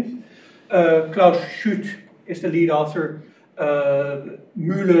of Berlin. Klaus Schütt is the lead author.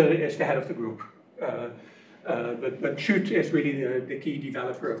 Müller is the head of the group. But Schütt is really the key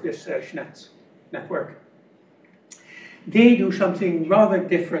developer of this Schnet network. They do something rather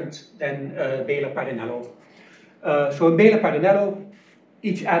different than Baylor-Parinello. So in Baylor-Parinello,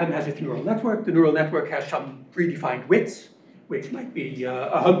 each atom has its neural network. The neural network has some predefined widths, which might be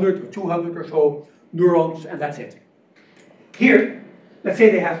 100 or 200 or so neurons, and that's it. Here, let's say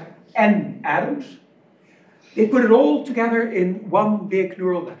they have n atoms. They put it all together in one big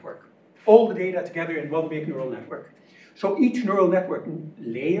neural network. All the data together in one big neural network. So each neural network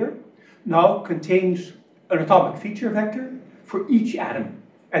layer now contains an atomic feature vector for each atom.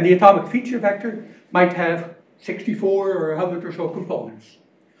 And the atomic feature vector might have 64 or 100 or so components.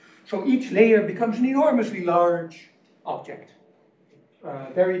 So each layer becomes an enormously large object.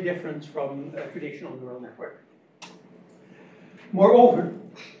 Very different from a traditional neural network. Moreover,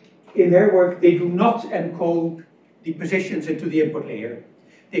 in their work, they do not encode the positions into the input layer.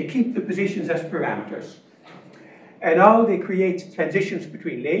 They keep the positions as parameters. And now they create transitions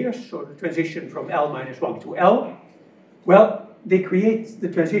between layers, so the transition from L-1 to L. Well, they create the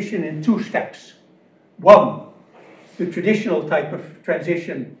transition in two steps. One, the traditional type of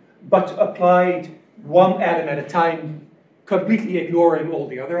transition, but applied one atom at a time, completely ignoring all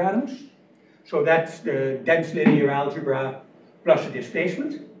the other atoms. So that's the dense linear algebra plus the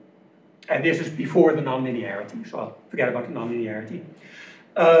displacement. And this is before the nonlinearity, so I'll forget about the nonlinearity.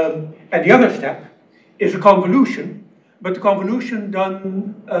 And the other step is a convolution, but the convolution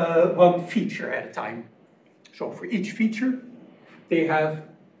done one feature at a time. So for each feature, they have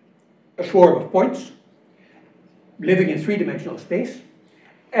a swarm of points living in three-dimensional space.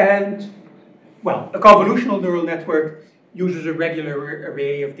 And, well, a convolutional neural network uses a regular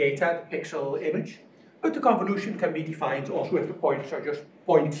array of data, the pixel image, but the convolution can be defined also if the points are just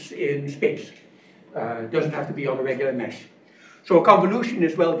points in space. It doesn't have to be on a regular mesh. So a convolution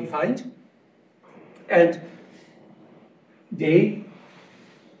is well defined, and they,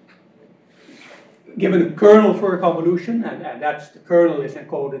 given a kernel for a convolution, and that's the kernel is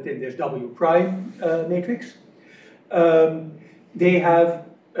encoded in this W prime matrix, they have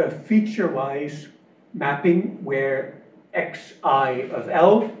a feature-wise mapping where xi of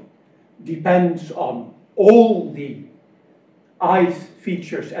L depends on all the ith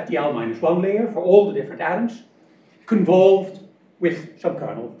features at the L-1 layer for all the different atoms, convolved with some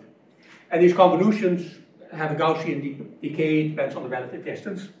kernel. And these convolutions have a Gaussian decay, depends on the relative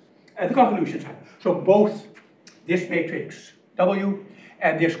distance, and the convolutions have. So both this matrix W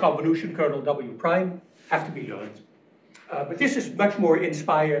and this convolution kernel W prime have to be learned. But this is much more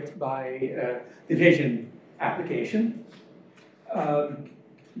inspired by the vision application.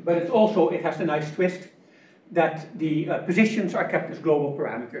 But it has a nice twist that the positions are kept as global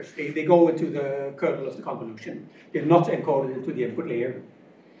parameters. They go into the kernel of the convolution. They're not encoded into the input layer.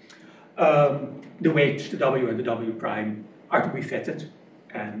 The weights, the W and the W prime, are to be fitted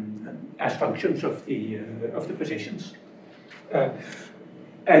and as functions of the positions.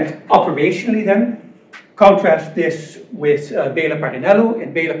 And operationally then, contrast this with Baila-Parinello.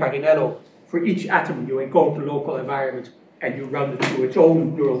 In Baila-Parinello, for each atom you encode the local environment and you run it through its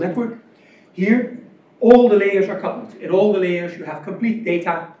own neural network. Here, all the layers are coupled. In all the layers you have complete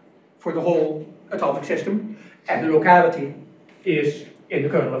data for the whole atomic system, and the locality is in the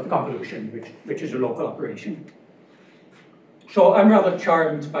kernel of the convolution, which is a local operation. So I'm rather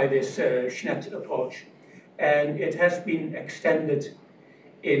charmed by this Schnedt approach, and it has been extended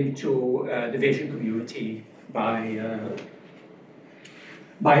into the vision community by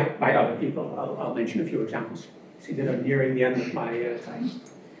other people. I'll mention a few examples. See that I'm nearing the end of my time.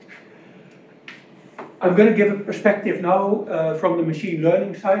 I'm going to give a perspective now from the machine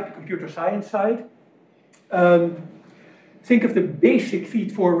learning side, the computer science side. Think of the basic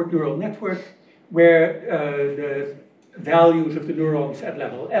feed-forward neural network where the values of the neurons at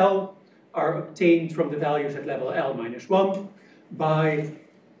level L are obtained from the values at level L-1 by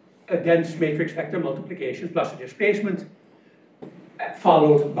a dense matrix vector multiplication plus a displacement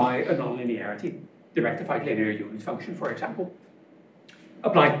followed by a nonlinearity, the rectified linear unit function, for example,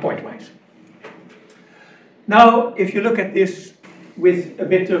 applied pointwise. Now, if you look at this with a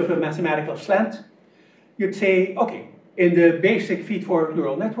bit of a mathematical slant, you'd say, okay, in the basic feed-forward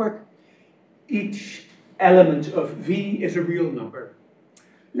neural network, each element of V is a real number.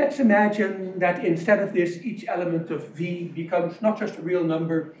 Let's imagine that instead of this, each element of V becomes not just a real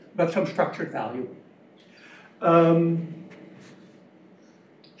number, but some structured value.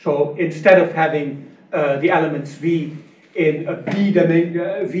 So instead of having the elements V in a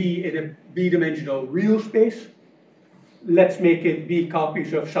B-dimensional real space, let's make it B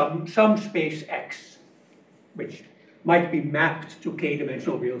copies of some space X, which might be mapped to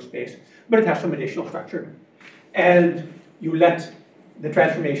K-dimensional real space, but it has some additional structure. And you let the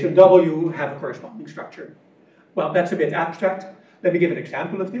transformation W have a corresponding structure. Well, that's a bit abstract. Let me give an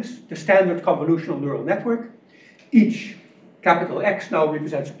example of this. The standard convolutional neural network, each capital X now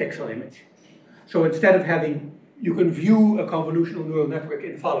represents a pixel image. So instead of having, you can view a convolutional neural network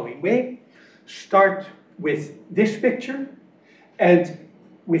in the following way. Start with this picture, and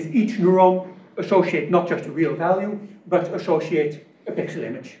with each neuron, associate not just a real value, but associate a pixel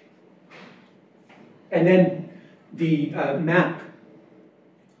image. And then the map,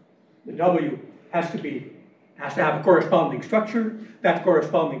 the W, has to have a corresponding structure. That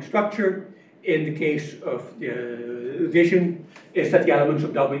corresponding structure, in the case of the vision, is that the elements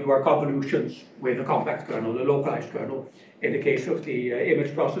of W are convolutions with a compact kernel, a localized kernel. In the case of the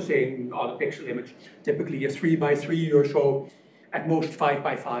image processing on a pixel image, typically a 3x3 or so, at most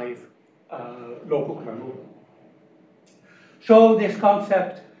 5x5 local kernel. So this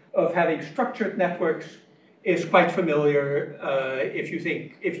concept of having structured networks is quite familiar if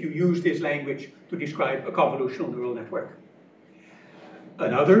you use this language to describe a convolutional neural network.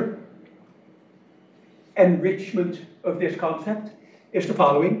 Another enrichment of this concept is the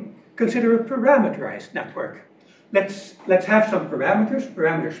following. Consider a parameterized network. Let's have some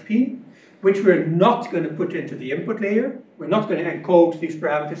parameters P, which we're not going to put into the input layer. We're not going to encode these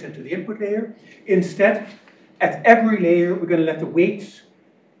parameters into the input layer. Instead, at every layer, we're going to let the weights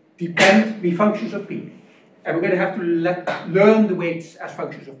be functions of P. And we're going to have to learn the weights as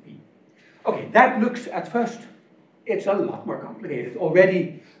functions of P. Okay, that looks at first it's a lot more complicated.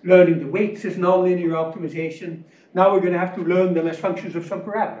 Already learning the weights is nonlinear optimization. Now we're going to have to learn them as functions of some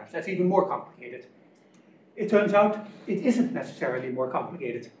parameters. That's even more complicated. It turns out it isn't necessarily more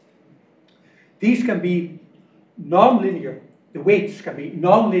complicated. These can be nonlinear, the weights can be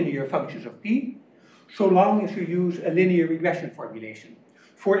nonlinear functions of P, so long as you use a linear regression formulation.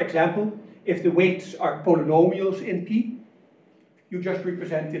 For example, if the weights are polynomials in P, you just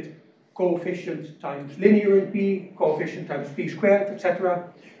represent it coefficient times linear in P, coefficient times P squared,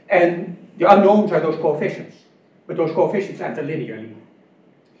 etc. And the unknowns are those coefficients, but those coefficients enter linearly.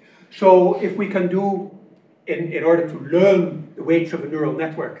 So if we can do, in order to learn the weights of a neural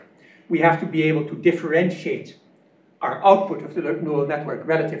network, we have to be able to differentiate our output of the neural network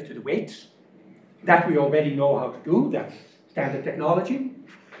relative to the weights. That we already know how to do, that's standard technology.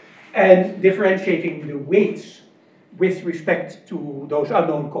 And differentiating the weights with respect to those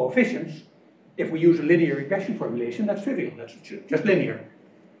unknown coefficients, if we use a linear regression formulation, that's trivial, that's just linear.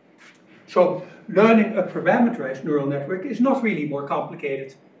 So learning a parameterized neural network is not really more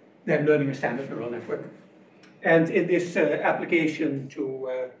complicated than learning a standard neural network. And in this application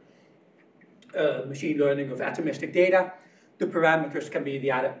to machine learning of atomistic data, the parameters can be the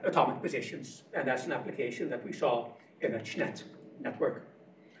atomic positions, and that's an application that we saw in a CNET network.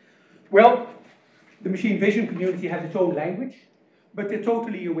 Well, the machine vision community has its own language, but they're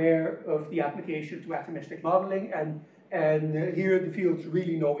totally aware of the application to atomistic modeling, and here the fields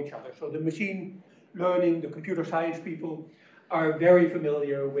really know each other. So the machine learning, the computer science people are very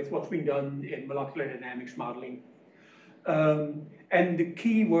familiar with what's been done in molecular dynamics modeling. And the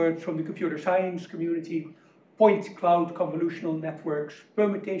key words from the computer science community: point cloud convolutional networks,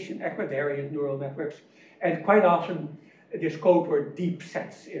 permutation equivariant neural networks, and quite often this code word deep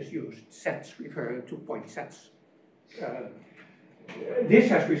sets is used, sets referring to point sets. This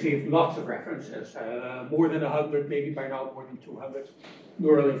has received lots of references, more than 100, maybe by now more than 200.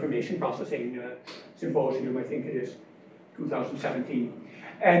 Neural Information Processing Symposium, I think it is, 2017.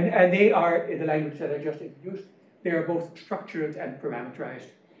 And they are, in the language that I just introduced, they are both structured and parameterized.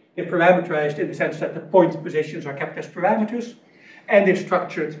 They're parameterized in the sense that the point positions are kept as parameters, and they're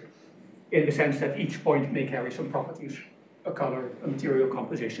structured in the sense that each point may carry some properties, a color, a material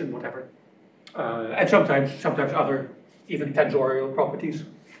composition, whatever. And sometimes other, even tensorial properties.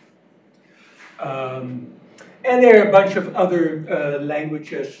 And there are a bunch of other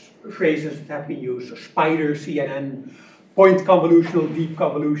languages, phrases that have been used. So spider, CNN, point convolutional, deep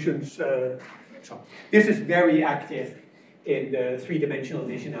convolutions. So this is very active in the three-dimensional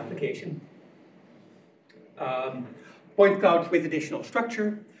vision application. Point clouds with additional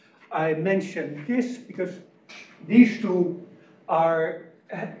structure. I mentioned this because these two are,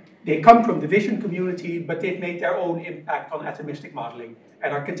 they come from the vision community, but they've made their own impact on atomistic modeling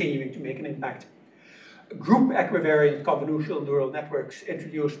and are continuing to make an impact. Group equivariant convolutional neural networks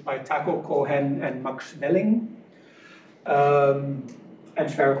introduced by Taco Cohen and Max Welling, and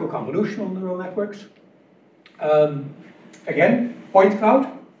spherical convolutional neural networks. Again, point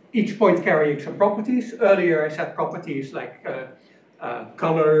cloud, each point carrying some properties. Earlier I said properties like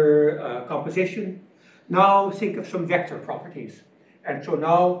color, composition. Now think of some vector properties. And so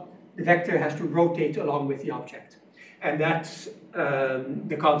now the vector has to rotate along with the object. And that's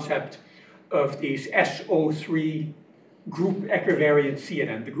the concept of these SO3 group equivariant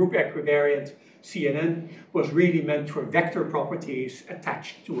CNN. The group equivariant CNN was really meant for vector properties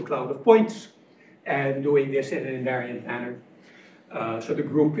attached to a cloud of points and doing this in an invariant manner. So the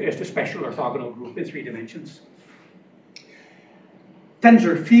group is the special orthogonal group in 3 dimensions.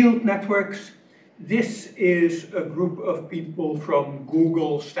 Tensor field networks. This is a group of people from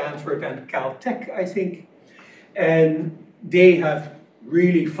Google, Stanford, and Caltech, I think. And they have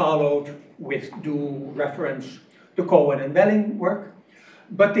really followed with due reference the Cohen and Welling work.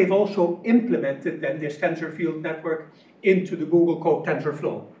 But they've also implemented then this tensor field network into the Google Code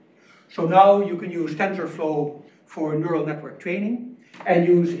TensorFlow. So now you can use TensorFlow for neural network training and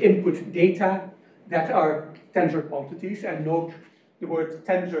use input data that are tensor quantities. And note the word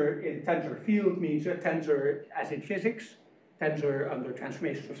tensor in tensor field means a tensor as in physics, tensor under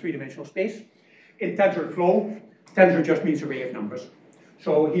transformations of 3-dimensional space. In TensorFlow, tensor just means array of numbers.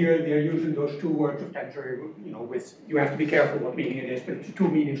 So here they're using those 2 words of tensor, you have to be careful what meaning it is, but it's 2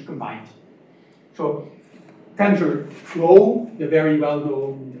 meanings combined. So TensorFlow, the very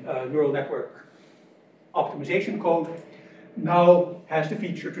well-known neural network optimization code, now has the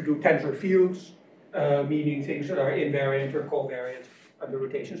feature to do tensor fields, meaning things that are invariant or covariant under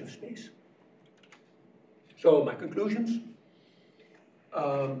rotations of space. So my conclusions.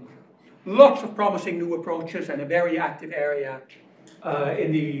 Lots of promising new approaches and a very active area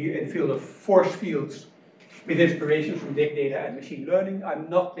in the field of force fields with inspiration from big data and machine learning. I'm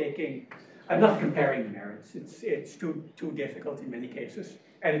not comparing the merits. It's too difficult in many cases,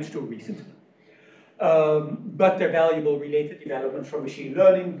 and it's too recent. But they're valuable related developments from machine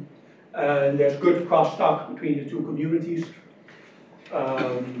learning. There's good crosstalk between the two communities.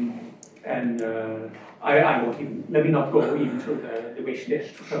 I won't even, let me not go even through the wish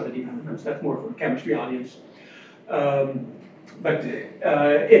list for further developments. That's more for the chemistry audience. But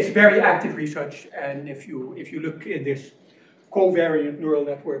it's very active research, and if you look in this covariant neural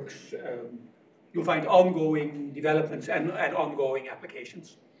networks, you'll find ongoing developments and ongoing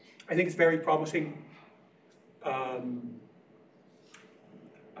applications. I think it's very promising. I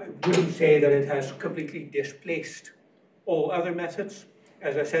wouldn't say that it has completely displaced all other methods.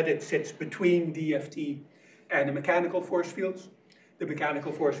 As I said, it sits between DFT and the mechanical force fields. The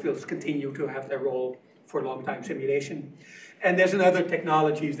mechanical force fields continue to have their role for long-time simulation. And there's another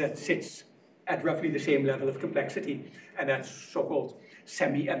technology that sits at roughly the same level of complexity, and that's so-called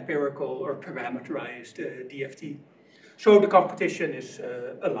semi-empirical or parameterized DFT. So the competition is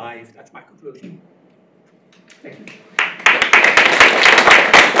alive, that's my conclusion. Thank you.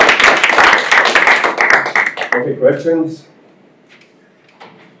 Okay, questions?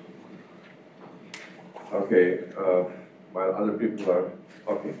 Okay, while other people are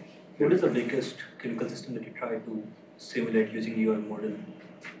talking. What is the biggest chemical system that you try to simulate using your model?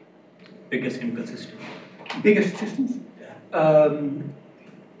 Biggest chemical system? Biggest systems? Yeah.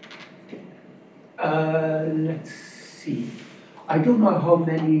 Let's see. I don't know how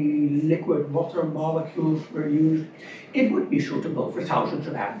many liquid water molecules were used. It would be suitable for thousands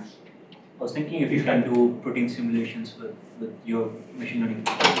of atoms. I was thinking if you can do protein simulations with your machine learning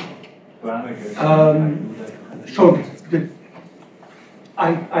parameters.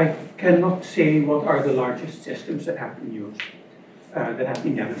 I cannot say what are the largest systems that have been used, that have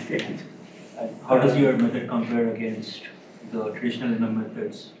been demonstrated. How does your method compare against the traditional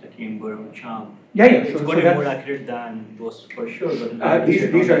methods like Ember or Charm? Yeah. It's going to be more accurate than those for sure. But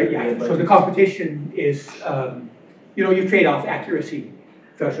these are yeah. So the competition is, you trade off accuracy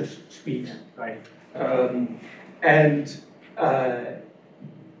versus speed. Right.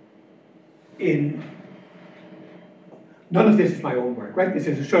 None of this is my own work, right? This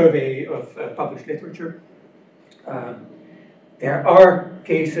is a survey of published literature. There are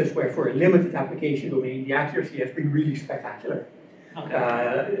cases where for a limited application domain, the accuracy has been really spectacular.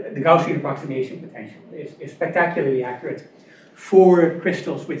 Okay. The Gaussian approximation potential is spectacularly accurate for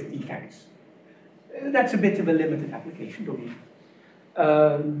crystals with defects. That's a bit of a limited application domain.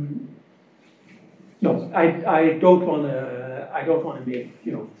 No, I don't want to make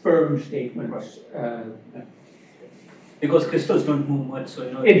firm statements. Because crystals don't move much, so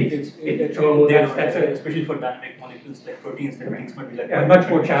especially for dynamic molecules like proteins, then things might be like much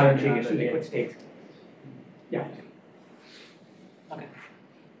more challenging as a liquid state. Yeah. Okay.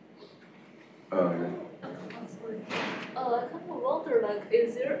 I kind of wonder,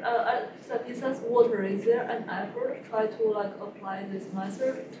 is there besides water, is there an effort to try to apply this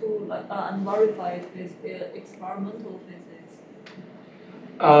method to and verify it with experimental physics?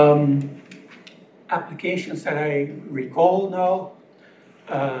 Applications that I recall now,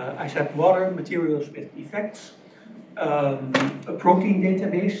 I said water, materials with defects, a protein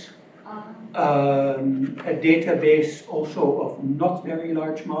database, a database also of not very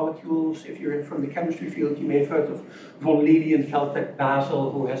large molecules. If you're from the chemistry field, you may have heard of von Lilienfeld at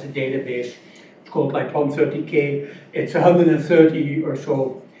Basel, who has a database. It's called like 130K. It's 130 or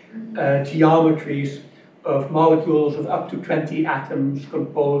so geometries of molecules of up to 20 atoms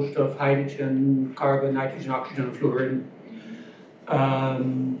composed of hydrogen, carbon, nitrogen, oxygen, and fluorine.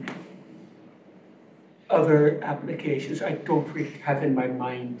 Other applications I don't really have in my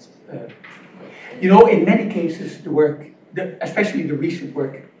mind. In many cases, the work, especially the recent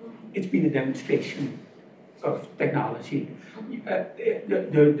work, it's been a demonstration of technology.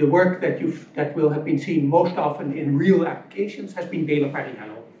 The work that will have been seen most often in real applications has been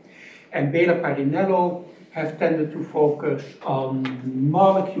Baylor-Cardinello. And Baylor-Cardinello have tended to focus on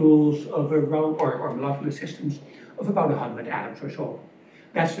molecules of around, or molecular systems of about 100 atoms or so.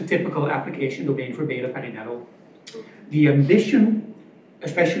 That's the typical application domain for Baylor-Cardinello. The ambition,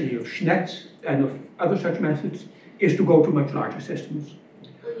 especially of Schnedt and of other such methods, is to go to much larger systems.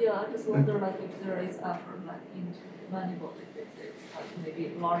 Yeah, I just wonder if there is effort into manifold physics,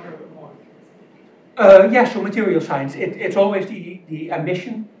 maybe larger molecules. Yeah, so material science, it's always the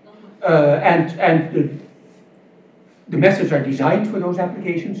ambition, and the methods are designed for those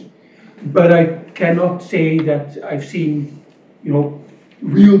applications, but I cannot say that I've seen,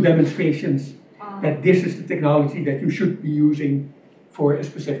 real demonstrations that this is the technology that you should be using for a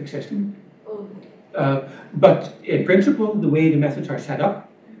specific system. But in principle, the way the methods are set up,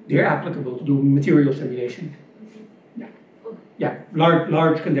 they're applicable to do material simulation. Yeah, yeah,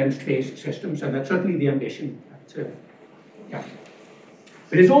 large condensed phase systems, and that's certainly the ambition. Yeah.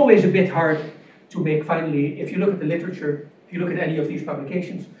 But it's always a bit hard to make finally, if you look at the literature, if you look at any of these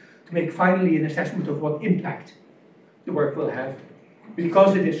publications, to make finally an assessment of what impact the work will have,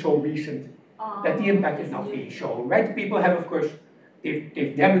 because it is so recent that the impact is not being shown, right? People have, of course,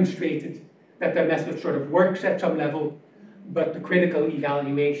 they've demonstrated that their method sort of works at some level, but the critical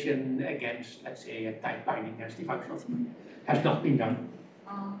evaluation against, let's say, a tight binding density functional theorem has not been done.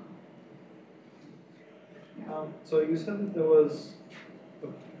 So you said that there was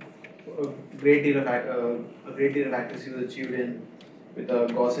a great deal of accuracy was achieved with a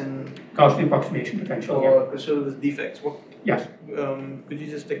Gaussian approximation potential for crystals with defects. Yes. Could you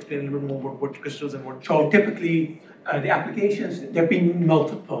just explain a little bit more about what crystals and what? So typically, the applications, there have been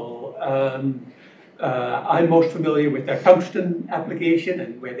multiple. I'm most familiar with their tungsten application,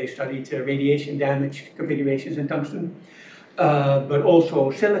 and where they studied radiation damage configurations in tungsten, but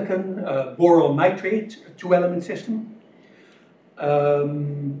also silicon, boron nitrate, a two-element system.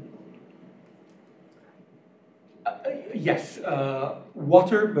 Yes,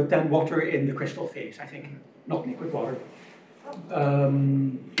 water, but then water in the crystal phase, I think, not liquid water.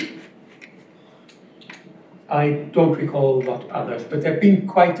 I don't recall what others, but there have been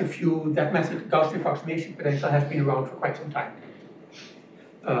quite a few. That method, Gaussian approximation potential, has been around for quite some time.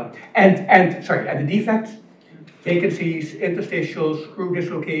 And the defects, vacancies, interstitials, screw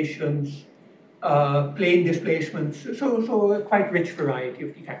dislocations, plane displacements, so a quite rich variety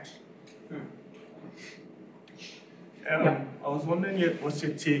of defects. I was wondering what's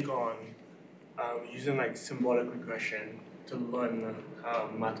your take on using like symbolic regression to learn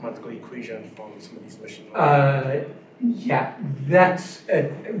mathematical equations from some of these machine learning? Yeah, that's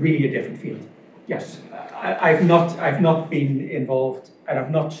really a different field. Yes, I've not been involved, and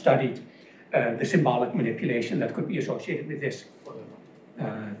I've not studied the symbolic manipulation that could be associated with this.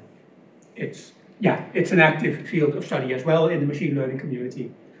 It's an active field of study as well in the machine learning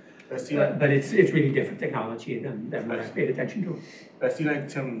community. But it's really different technology than what I've paid attention to. I see like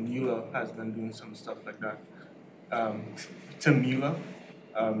Tim Mueller has been doing some stuff like that. Tim Mueller,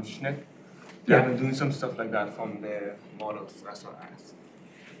 Schnitt, they've been doing some stuff like that from their models as well as.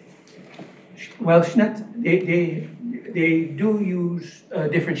 Well, Schnitt, they do use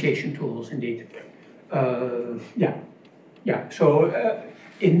differentiation tools indeed. So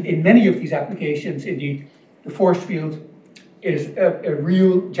in many of these applications, indeed, the force field is a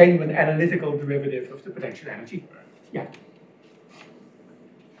real, genuine analytical derivative of the potential energy. Yeah.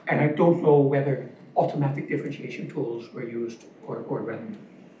 And I don't know whether automatic differentiation tools were used or whether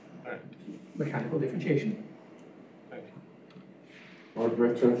mechanical differentiation. More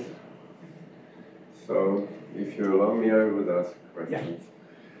questions? So, if you allow me, I would ask questions.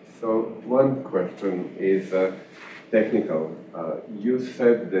 Yeah. So, one question is technical. You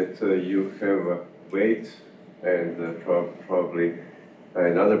said that you have weight and probably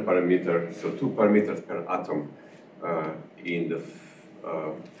another parameter, so 2 parameters per atom in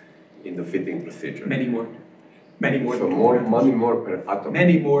the fitting procedure. Many more. So more per atom.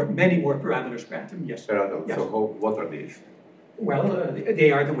 Many more parameters per atom. Yes. Per atom. Yes. So what are these? Well,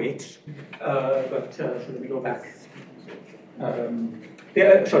 they are the weights. So let me go back.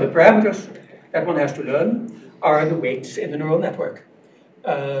 So the parameters that one has to learn are the weights in the neural network.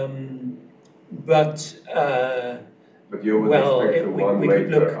 But you would expect one weight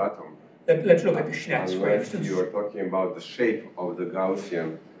per atom. Let's look at the Schnetz, for instance. You are talking about the shape of the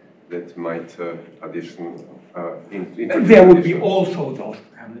Gaussian that might there would be also those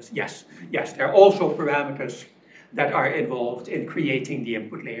parameters. Yes, there are also parameters that are involved in creating the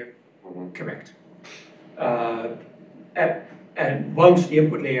input layer. Correct. And once the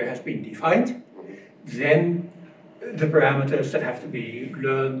input layer has been defined, then the parameters that have to be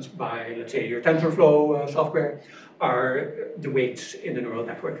learned by, let's say, your TensorFlow software are the weights in the neural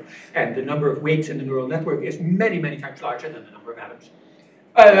network. And the number of weights in the neural network is many, many times larger than the number of atoms.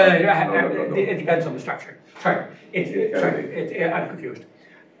 It depends on the structure. I'm confused.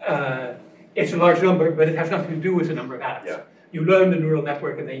 It's a large number, but it has nothing to do with the number of atoms. Yeah. You learn the neural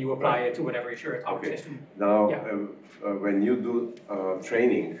network and then you apply it to whatever is your atomic system. Now, when you do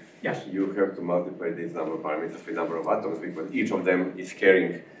training, yes, you have to multiply this number of parameters with number of atoms because each of them is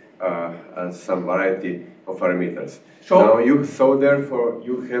carrying some variety of parameters. So therefore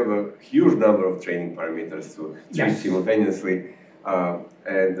you have a huge number of training parameters to treat simultaneously.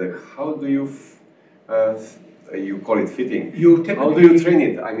 And how do you call it fitting? How do you train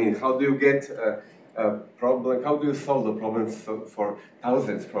it? I mean, how do you get problem? How do you solve the problems for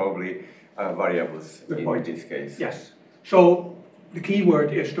thousands, probably, variables in this case? Yes. So the key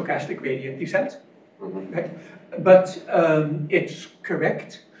word is stochastic gradient descent. Mm-hmm. Right? But it's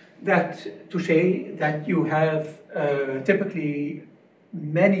correct that to say that you have typically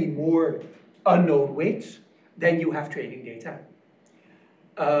many more unknown weights than you have training data.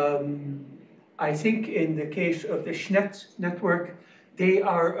 I think in the case of the Schnet network, they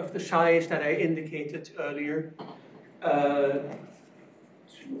are of the size that I indicated earlier.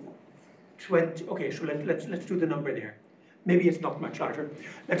 20. Okay, so let's do the number there. Maybe it's not much larger.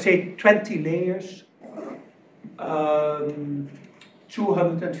 Let's say 20 layers,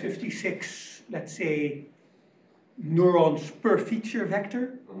 256, let's say, neurons per feature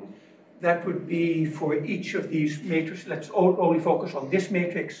vector. That would be for each of these matrices. Let's only focus on this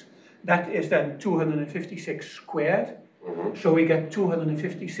matrix. That is then 256 squared. So we get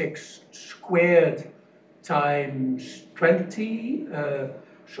 256 squared times 20.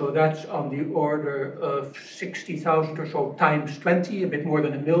 So that's on the order of 60,000 or so times 20, a bit more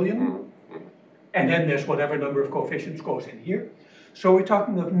than 1 million. And then there's whatever number of coefficients goes in here. So we're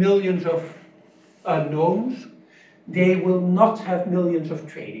talking of millions of unknowns. They will not have millions of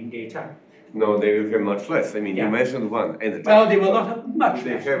training data. No, they will have much less. I mean, you mentioned one. And well, they will not have much less. Do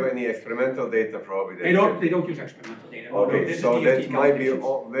they have any experimental data? Probably they don't. They don't use experimental data. Okay, no, so that might be a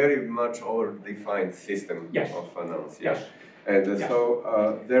very much over-defined system of analysis. Yes. And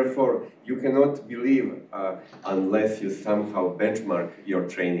so, therefore, you cannot believe unless you somehow benchmark your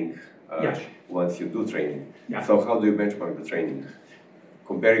training once you do training. So how do you benchmark the training?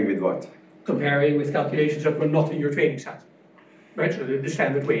 Comparing with what? Comparing with calculations that were not in your training set. Right, so the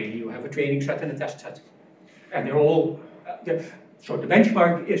standard way, you have a training set and a test set. And they're all, so the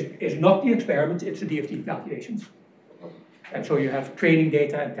benchmark is not the experiment, it's the DFT calculations. And so you have training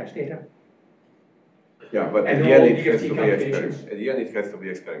data and test data. Yeah, but at the end it has to be experiment. At the end it has to be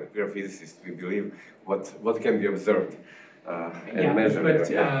experiment. We are physicists, we believe what can be observed and measured.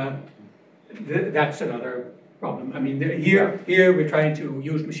 But that's another problem. I mean, here we're trying to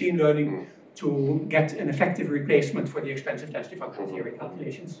use machine learning to get an effective replacement for the expensive density function theory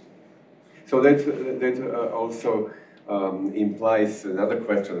calculations. So that also implies another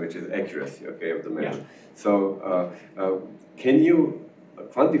question, which is accuracy, okay, of the measure. So can you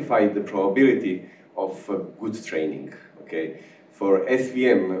quantify the probability of good training? Okay, for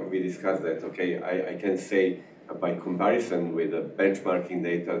SVM we discussed that. Okay, I can say by comparison with the benchmarking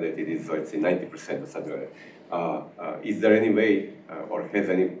data that it is, let's say, 90% or something like that. Is there any way, or has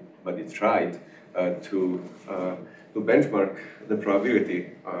anybody tried to benchmark the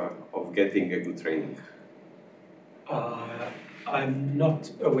probability of getting a good training? I'm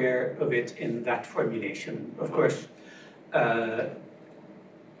not aware of it in that formulation. Of course,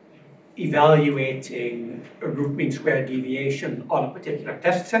 evaluating a root mean square deviation on a particular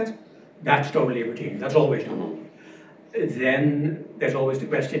test set, that's totally routine. That's always done. Then there's always the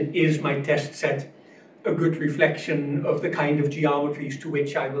question, is my test set a good reflection of the kind of geometries to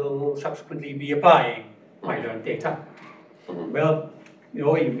which I will subsequently be applying my learned data? Well,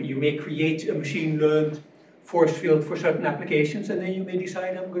 you may create a machine learned force field for certain applications, and then you may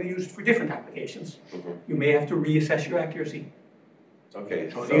decide I'm going to use it for different applications. You may have to reassess your accuracy.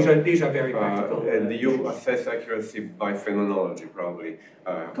 Okay, so these are very practical. And you assess accuracy by phenomenology, probably,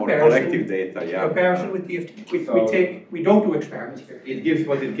 or collective data, Comparison with DFT. We don't do experiments here. It gives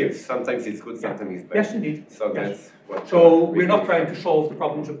what it gives. Sometimes it's good, sometimes it's bad. Yes, indeed. So that's what. So we're not trying to solve the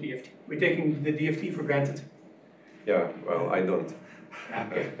problems of DFT. We're taking the DFT for granted. Yeah, well, I don't.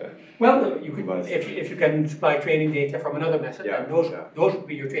 Okay. Well, you could, if you can supply training data from another method, then those would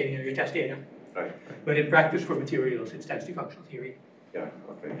be your training and your test data. Right. But in practice for materials, it's density functional theory. Yeah,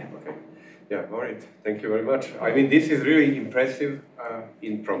 okay, okay. Yeah, all right. Thank you very much. I mean, this is really impressive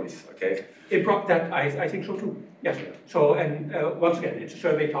in promise, okay? I think so too, yes. So, and once again, it's a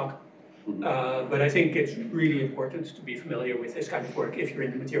survey talk, but I think it's really important to be familiar with this kind of work if you're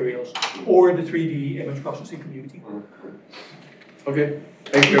in the materials or the 3D image processing community. Okay,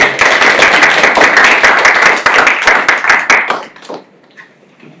 thank you.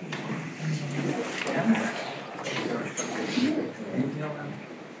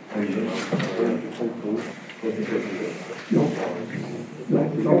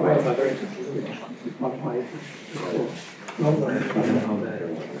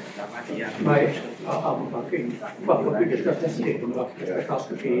 Well, what we discussed yesterday about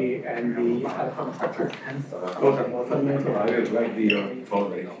spectroscopy and the atomic structure. Those are more fundamental. I would like the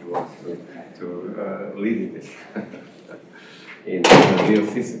follower if you want to lead this in real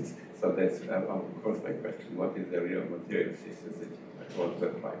systems. So that's, of course, my question. What is the real material systems that you want to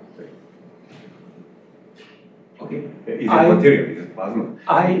apply? Okay. Is it material? Is it plasma?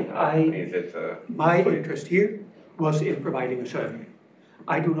 Is it? My interest here was in providing a survey.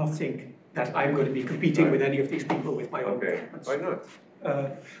 I do not think that I'm going to be competing with any of these people with my own. Okay. Why not?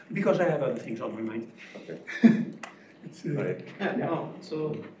 Because I have other things on my mind. Okay. Yeah, no.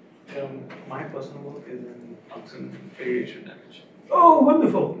 So my personal work is in function radiation damage. Oh,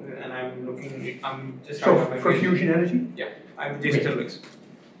 wonderful! And I'm just So for fusion energy? Yeah, I'm Jason Telwix.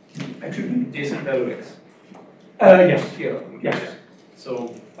 Excuse me? Jason Telwix. Yes. Here. Yes.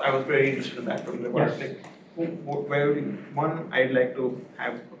 So I was very interested in that from the work. Yes. Like, one, I'd like to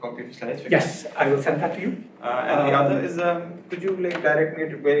have a copy of the slides. Yes, I will send that to you. And the other is, could you like direct me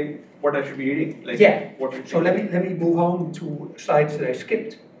to what I should be reading? Like, Yeah. What So let me move on to slides that I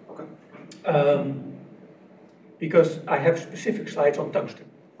skipped. Okay. Because I have specific slides on tungsten.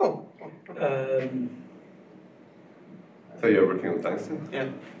 Oh. So you're working on tungsten Yeah.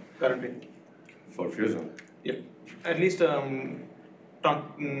 Currently. for fusion? Yeah. At least ternary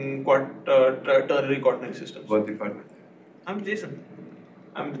quaternary systems. What department? I'm Jason.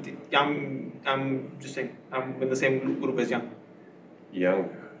 I'm just saying. I'm in the same group as Yang. Yang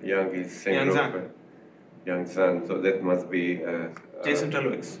is same Yang group. Zhang. Yang Zhang. So that must be. Jason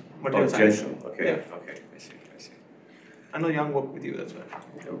Telwix. Oh, Material science. Jason. Okay. Yeah. Okay. I see. I know Yang worked with you. That's why.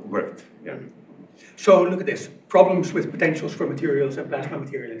 Worked. Yeah. So look at this, problems with potentials for materials and plasma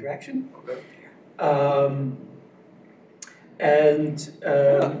material interaction. Okay.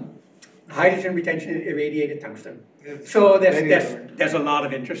 Hydrogen retention in irradiated tungsten. So there's a lot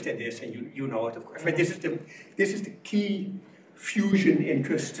of interest in this, and you know it, of course. But this is the key fusion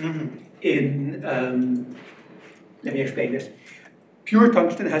interest in. Let me explain this. Pure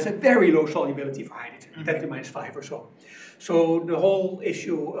tungsten has a very low solubility for hydrogen, 10 to minus 5 or so. So the whole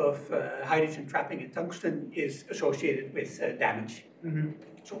issue of hydrogen trapping in tungsten is associated with damage.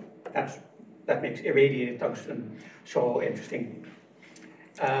 So that makes irradiated tungsten so interesting.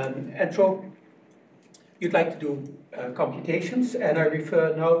 And so you'd like to do computations, and I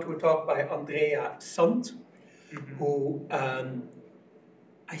refer now to a talk by Andrea Sant, who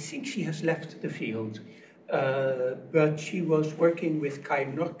I think she has left the field, but she was working with Kai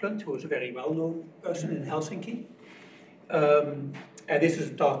Nordlund, who is a very well-known person in Helsinki. And this is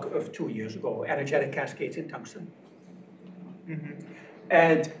a talk of 2 years ago, energetic cascades in tungsten.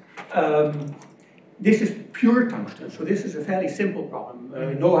 And this is pure tungsten, so this is a fairly simple problem.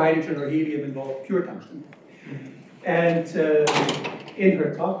 No hydrogen or helium involved, pure tungsten. And in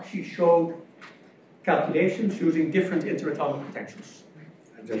her talk, she showed calculations using different interatomic potentials.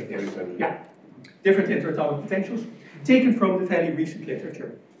 Yeah, different interatomic potentials, taken from the fairly recent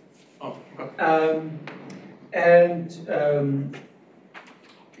literature.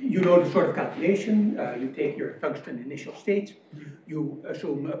 You know the sort of calculation. You take your tungsten initial state, you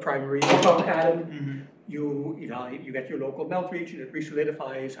assume a primary neutron atom, you get your local melt region, it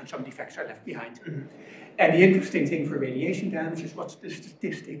resolidifies, and some defects are left behind. And the interesting thing for radiation damage is what's the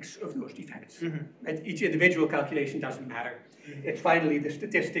statistics of those defects. And each individual calculation doesn't matter. It's finally the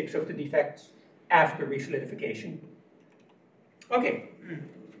statistics of the defects after resolidification. Okay,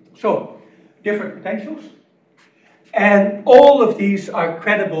 so different potentials. And all of these are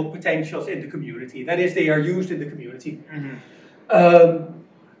credible potentials in the community. That is, they are used in the community.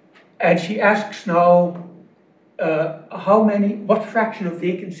 And she asks now, what fraction of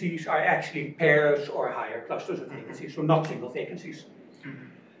vacancies are actually pairs or higher clusters of vacancies, so not single vacancies.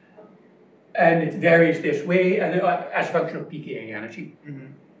 And it varies this way, and as a function of pKa energy.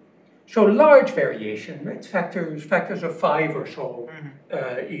 So large variation, right? Factors of 5 or so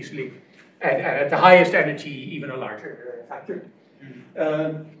easily. And at the highest energy, even a larger factor.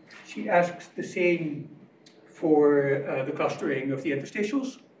 She asks the same for the clustering of the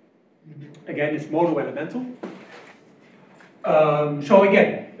interstitials. Again, it's mono-elemental. So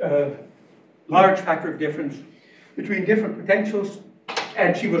again, large factor of difference between different potentials,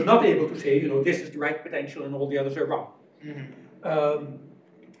 and she was not able to say, this is the right potential and all the others are wrong. And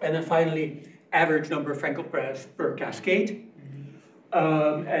then finally, average number of Frankel pairs per cascade.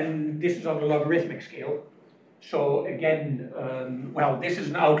 And this is on a logarithmic scale. So again, this is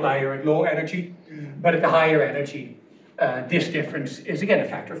an outlier at low energy, but at the higher energy, this difference is again a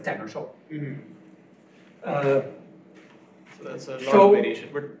factor of 10 or so. So that's a lot of variation,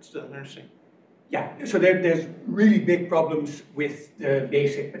 but still interesting. Yeah, so there's really big problems with the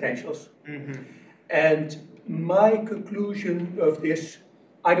basic potentials. And my conclusion of this,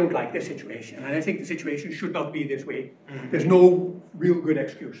 I don't like this situation, and I think the situation should not be this way. There's no real good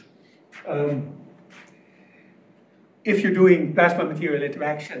excuse. If you're doing plasma material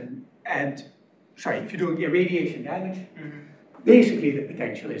interaction if you're doing irradiation damage, basically the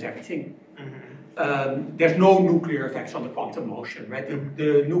potential is everything. there's no nuclear effects on the quantum motion, right?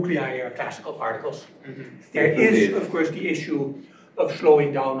 The nuclei are classical particles. There is, of course, the issue of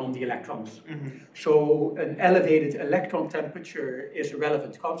slowing down on the electrons. So an elevated electron temperature is a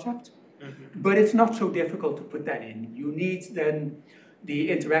relevant concept, but it's not so difficult to put that in. You need then the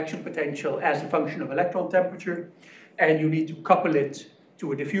interaction potential as a function of electron temperature, and you need to couple it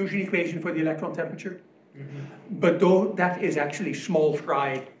to a diffusion equation for the electron temperature. But though that is actually small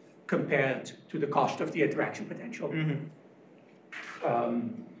fry compared to the cost of the interaction potential.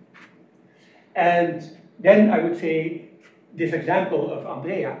 And then I would say this example of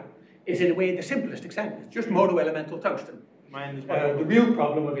Andrea is in a way the simplest example. It's just mono-elemental tungsten. The real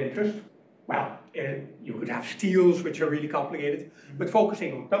problem of interest, well, you could have steels, which are really complicated, but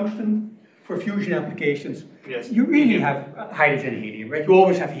focusing on tungsten for fusion applications, you really have hydrogen and helium, right? You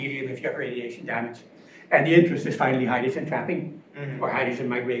always have helium if you have radiation damage. And the interest is finally hydrogen trapping or hydrogen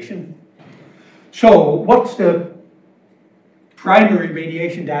migration. So what's the primary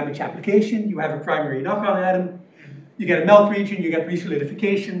radiation damage application? You have a primary knock-on atom. You get a melt region, you get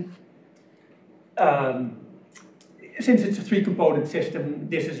resolidification. Since it's a three-component system,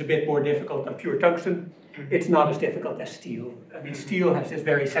 this is a bit more difficult than pure tungsten. It's not as difficult as steel. I mean, steel has this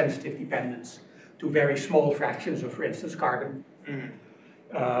very sensitive dependence to very small fractions of, for instance, carbon.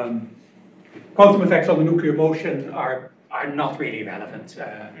 Quantum effects on the nuclear motion are not really relevant.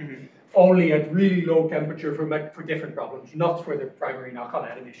 Only at really low temperature for different problems, not for the primary knock-on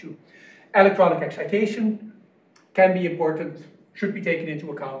atom issue. Electronic excitation can be important, should be taken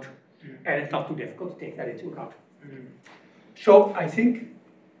into account, and it's not too difficult to take that into account. So I think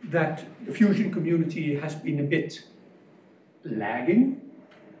that the fusion community has been a bit lagging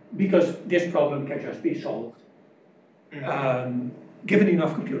because this problem can just be solved given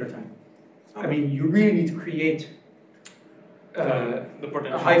enough computer time. I mean, you really need to create a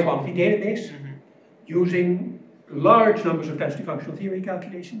high-quality database using large numbers of density functional theory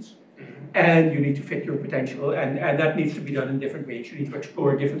calculations, and you need to fit your potential, and that needs to be done in different ways. You need to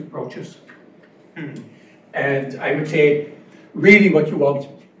explore different approaches. And I would say, really what you want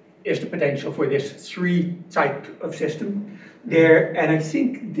is the potential for this three-type of system there, and I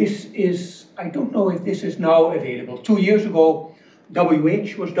think this is, I don't know if this is now available. 2 years ago,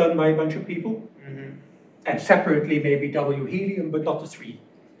 WH was done by a bunch of people, and separately maybe W helium, but not the three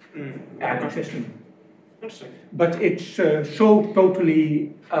atom system. But it's so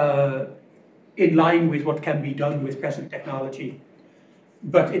totally in line with what can be done with present technology,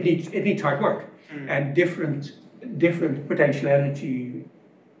 but it needs hard work, and different potential energy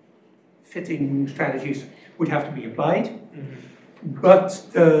fitting strategies would have to be applied. But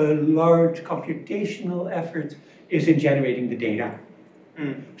the large computational effort is in generating the data.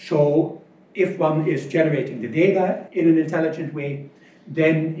 So if one is generating the data in an intelligent way,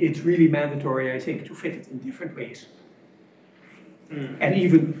 then it's really mandatory, I think, to fit it in different ways. And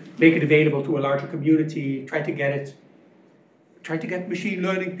even make it available to a larger community, try to get machine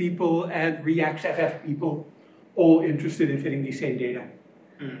learning people and ReACS-FF people all interested in fitting the same data.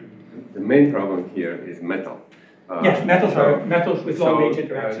 The main problem here is metal. Yes, metals with long-range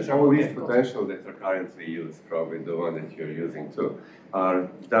interactions are all more these difficult. potentials that are currently used, probably the one that you're using too, are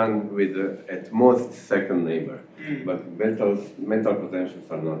done with at most second neighbor. But metal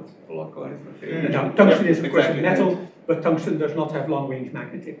potentials are not localized. Okay? Now, tungsten is of course a metal, but tungsten does not have long-range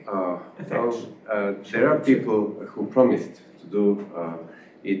magnetic effects. There are people who promised to do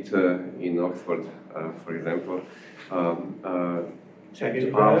it in Oxford, for example.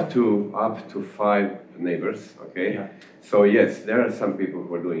 Up to 5 neighbors, okay? Yeah. So yes, there are some people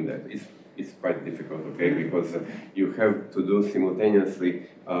who are doing that. It's quite difficult, okay? Because you have to do simultaneously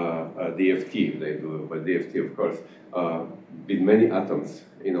DFT, they do, but DFT, of course, with many atoms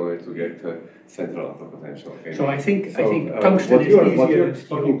in order to get central atom potential, okay? So I think tungsten is easier. What you're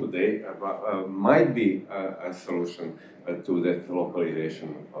talking today about, might be a solution to that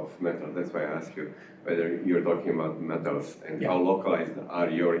localization of metal. That's why I ask you whether you're talking about metals and how localized are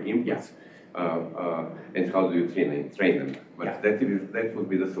your inputs, and how do you train them. But that would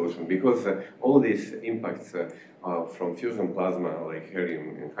be the solution, because all these impacts from fusion plasma, like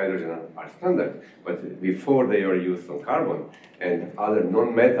helium and hydrogen, are standard, but before they are used on carbon and other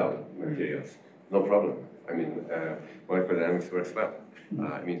non-metal materials, no problem. I mean, molecular dynamics works well.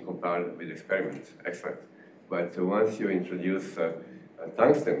 I mean, compared with experiments, excellent. But once you introduce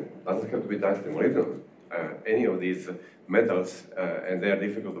tungsten, doesn't have to be tungsten, molybdenum, any of these metals, and they are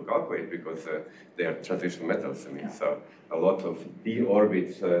difficult to calculate because they are transition metals. I mean, so a lot of d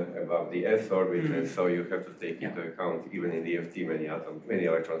orbits above the s orbit, and so you have to take into account even in DFT many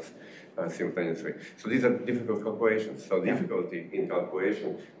electrons simultaneously. So these are difficult calculations. So difficulty in calculation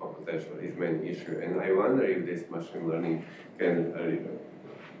of potential is main issue, and I wonder if this machine learning can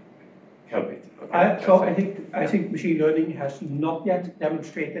help it. Okay. So I think machine learning has not yet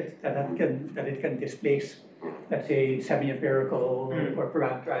demonstrated that it can displace, let's say, semi-empirical or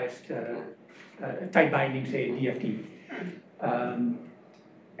parameterized tight binding, say DFT.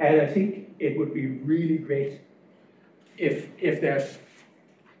 And I think it would be really great if there's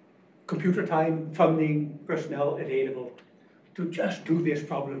computer time, funding, personnel available to just do this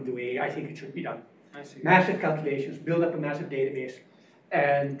problem the way I think it should be done. I see. Massive calculations, build up a massive database,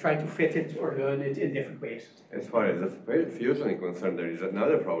 and try to fit it or learn it in different ways. As far as the fusion is concerned, there is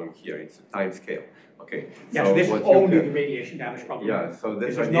another problem here. It's a time scale. Okay. Yes, so this is only the radiation damage problem. Yeah, so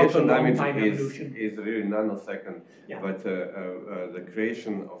this radiation damage is really nanosecond, but the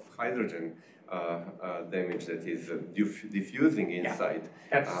creation of hydrogen damage that is diffusing inside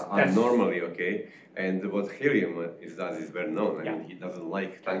are normally okay. And what helium does is well known. I mean, he doesn't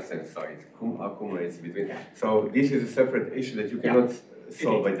like tungsten, so it accumulates between. So this is a separate issue that you cannot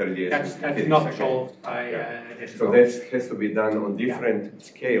solve by the radiation. That's not solved by this. So that has to be done on different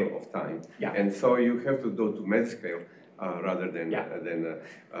scale of time. And so you have to do to mesoscale rather than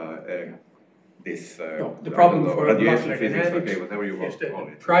this. The problem for radiation molecular physics, dynamics whatever you want is to the call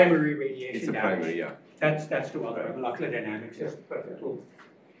it. primary radiation It's the damage. primary, That's the one where molecular dynamics is the perfect tool.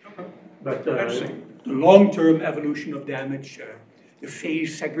 Okay. But the long-term evolution of damage, the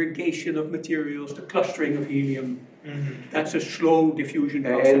phase segregation of materials, the clustering of helium, that's a slow diffusion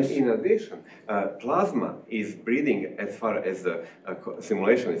process. And in addition, plasma is breeding, as far as the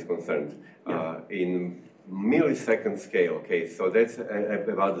simulation is concerned, in millisecond scale. Okay, so that's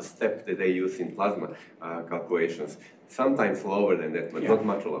about the step that they use in plasma calculations. Sometimes lower than that, but not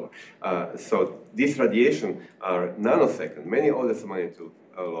much lower. So this radiation are nanosecond, many orders of magnitude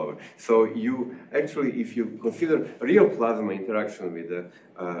lower. So you actually, if you consider real plasma interaction with the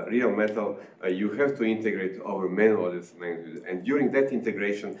real metal, you have to integrate over many orders of magnitude. And during that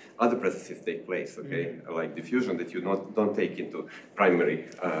integration, other processes take place, okay? Like diffusion that you don't take into primary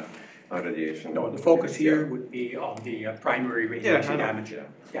radiation. No, the focus here would be on the primary radiation damage.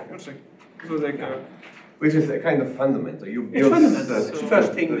 Interesting. So like, which is a kind of fundamental. You It's build fundamental. It's the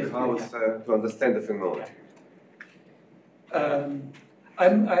first thing the house to understand the phenomenology.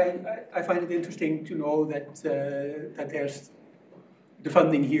 I find it interesting to know that that there's the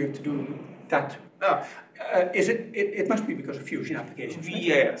funding here to do that. Is it must be because of fusion applications, right?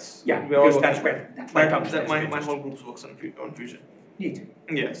 Yes. Yeah, because that's where my whole group works on fusion. Neat.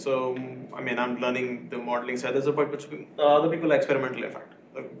 Yeah, so I mean, I'm learning the modeling side. There's a part which other people are experimental, in fact.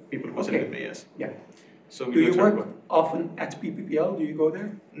 People who sit with me, yes. Yeah. So do you work often at PPPL? Do you go there?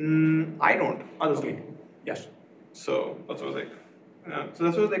 I don't. Others do. Yes. So that's what I was like. So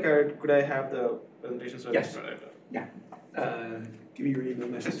that's what I was like. Could I have the presentation? So yes. Yeah. Give me your email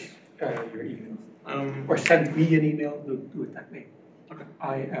message. Your email. Or send me an email. Do it that way. Okay.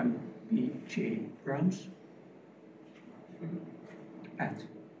 I am B.J. Braams at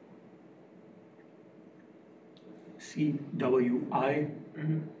CWI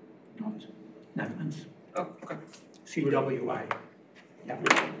dot Netherlands. Oh, okay. CWI. Yeah.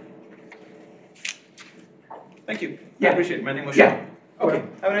 Thank you. Yeah. I appreciate it. My name was Sean. Okay.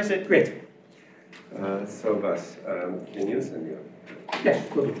 Have a nice day. Great. So, Bas, can you send me?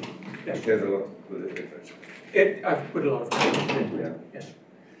 Yes, will do. Yes. It has a lot to do with research. I've put a lot of time into it. Yeah. Yes.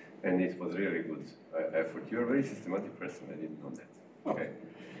 And it was really good effort. You're a very systematic person. I didn't know that. Okay.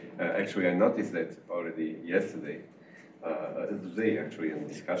 Actually, I noticed that already yesterday. Today, actually, in the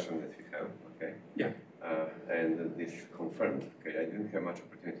discussion that we have. Okay. Yeah. And this confirmed. Okay. I didn't have much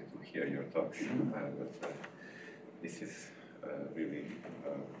opportunity to hear your talks, but this is really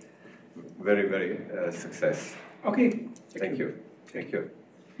very, very success. Okay. Thank you. Thank you.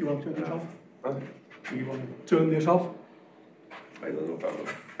 You want to turn this off? Huh? Do you want to turn this off? I don't know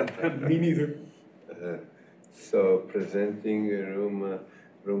how. Me neither. So presenting a room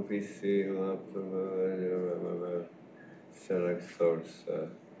PC, select source.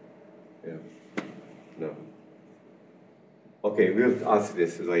 Yeah. No. Okay, we'll ask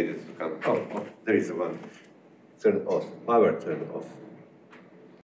this later to come. Oh, there is one. Turn off. Power turn off.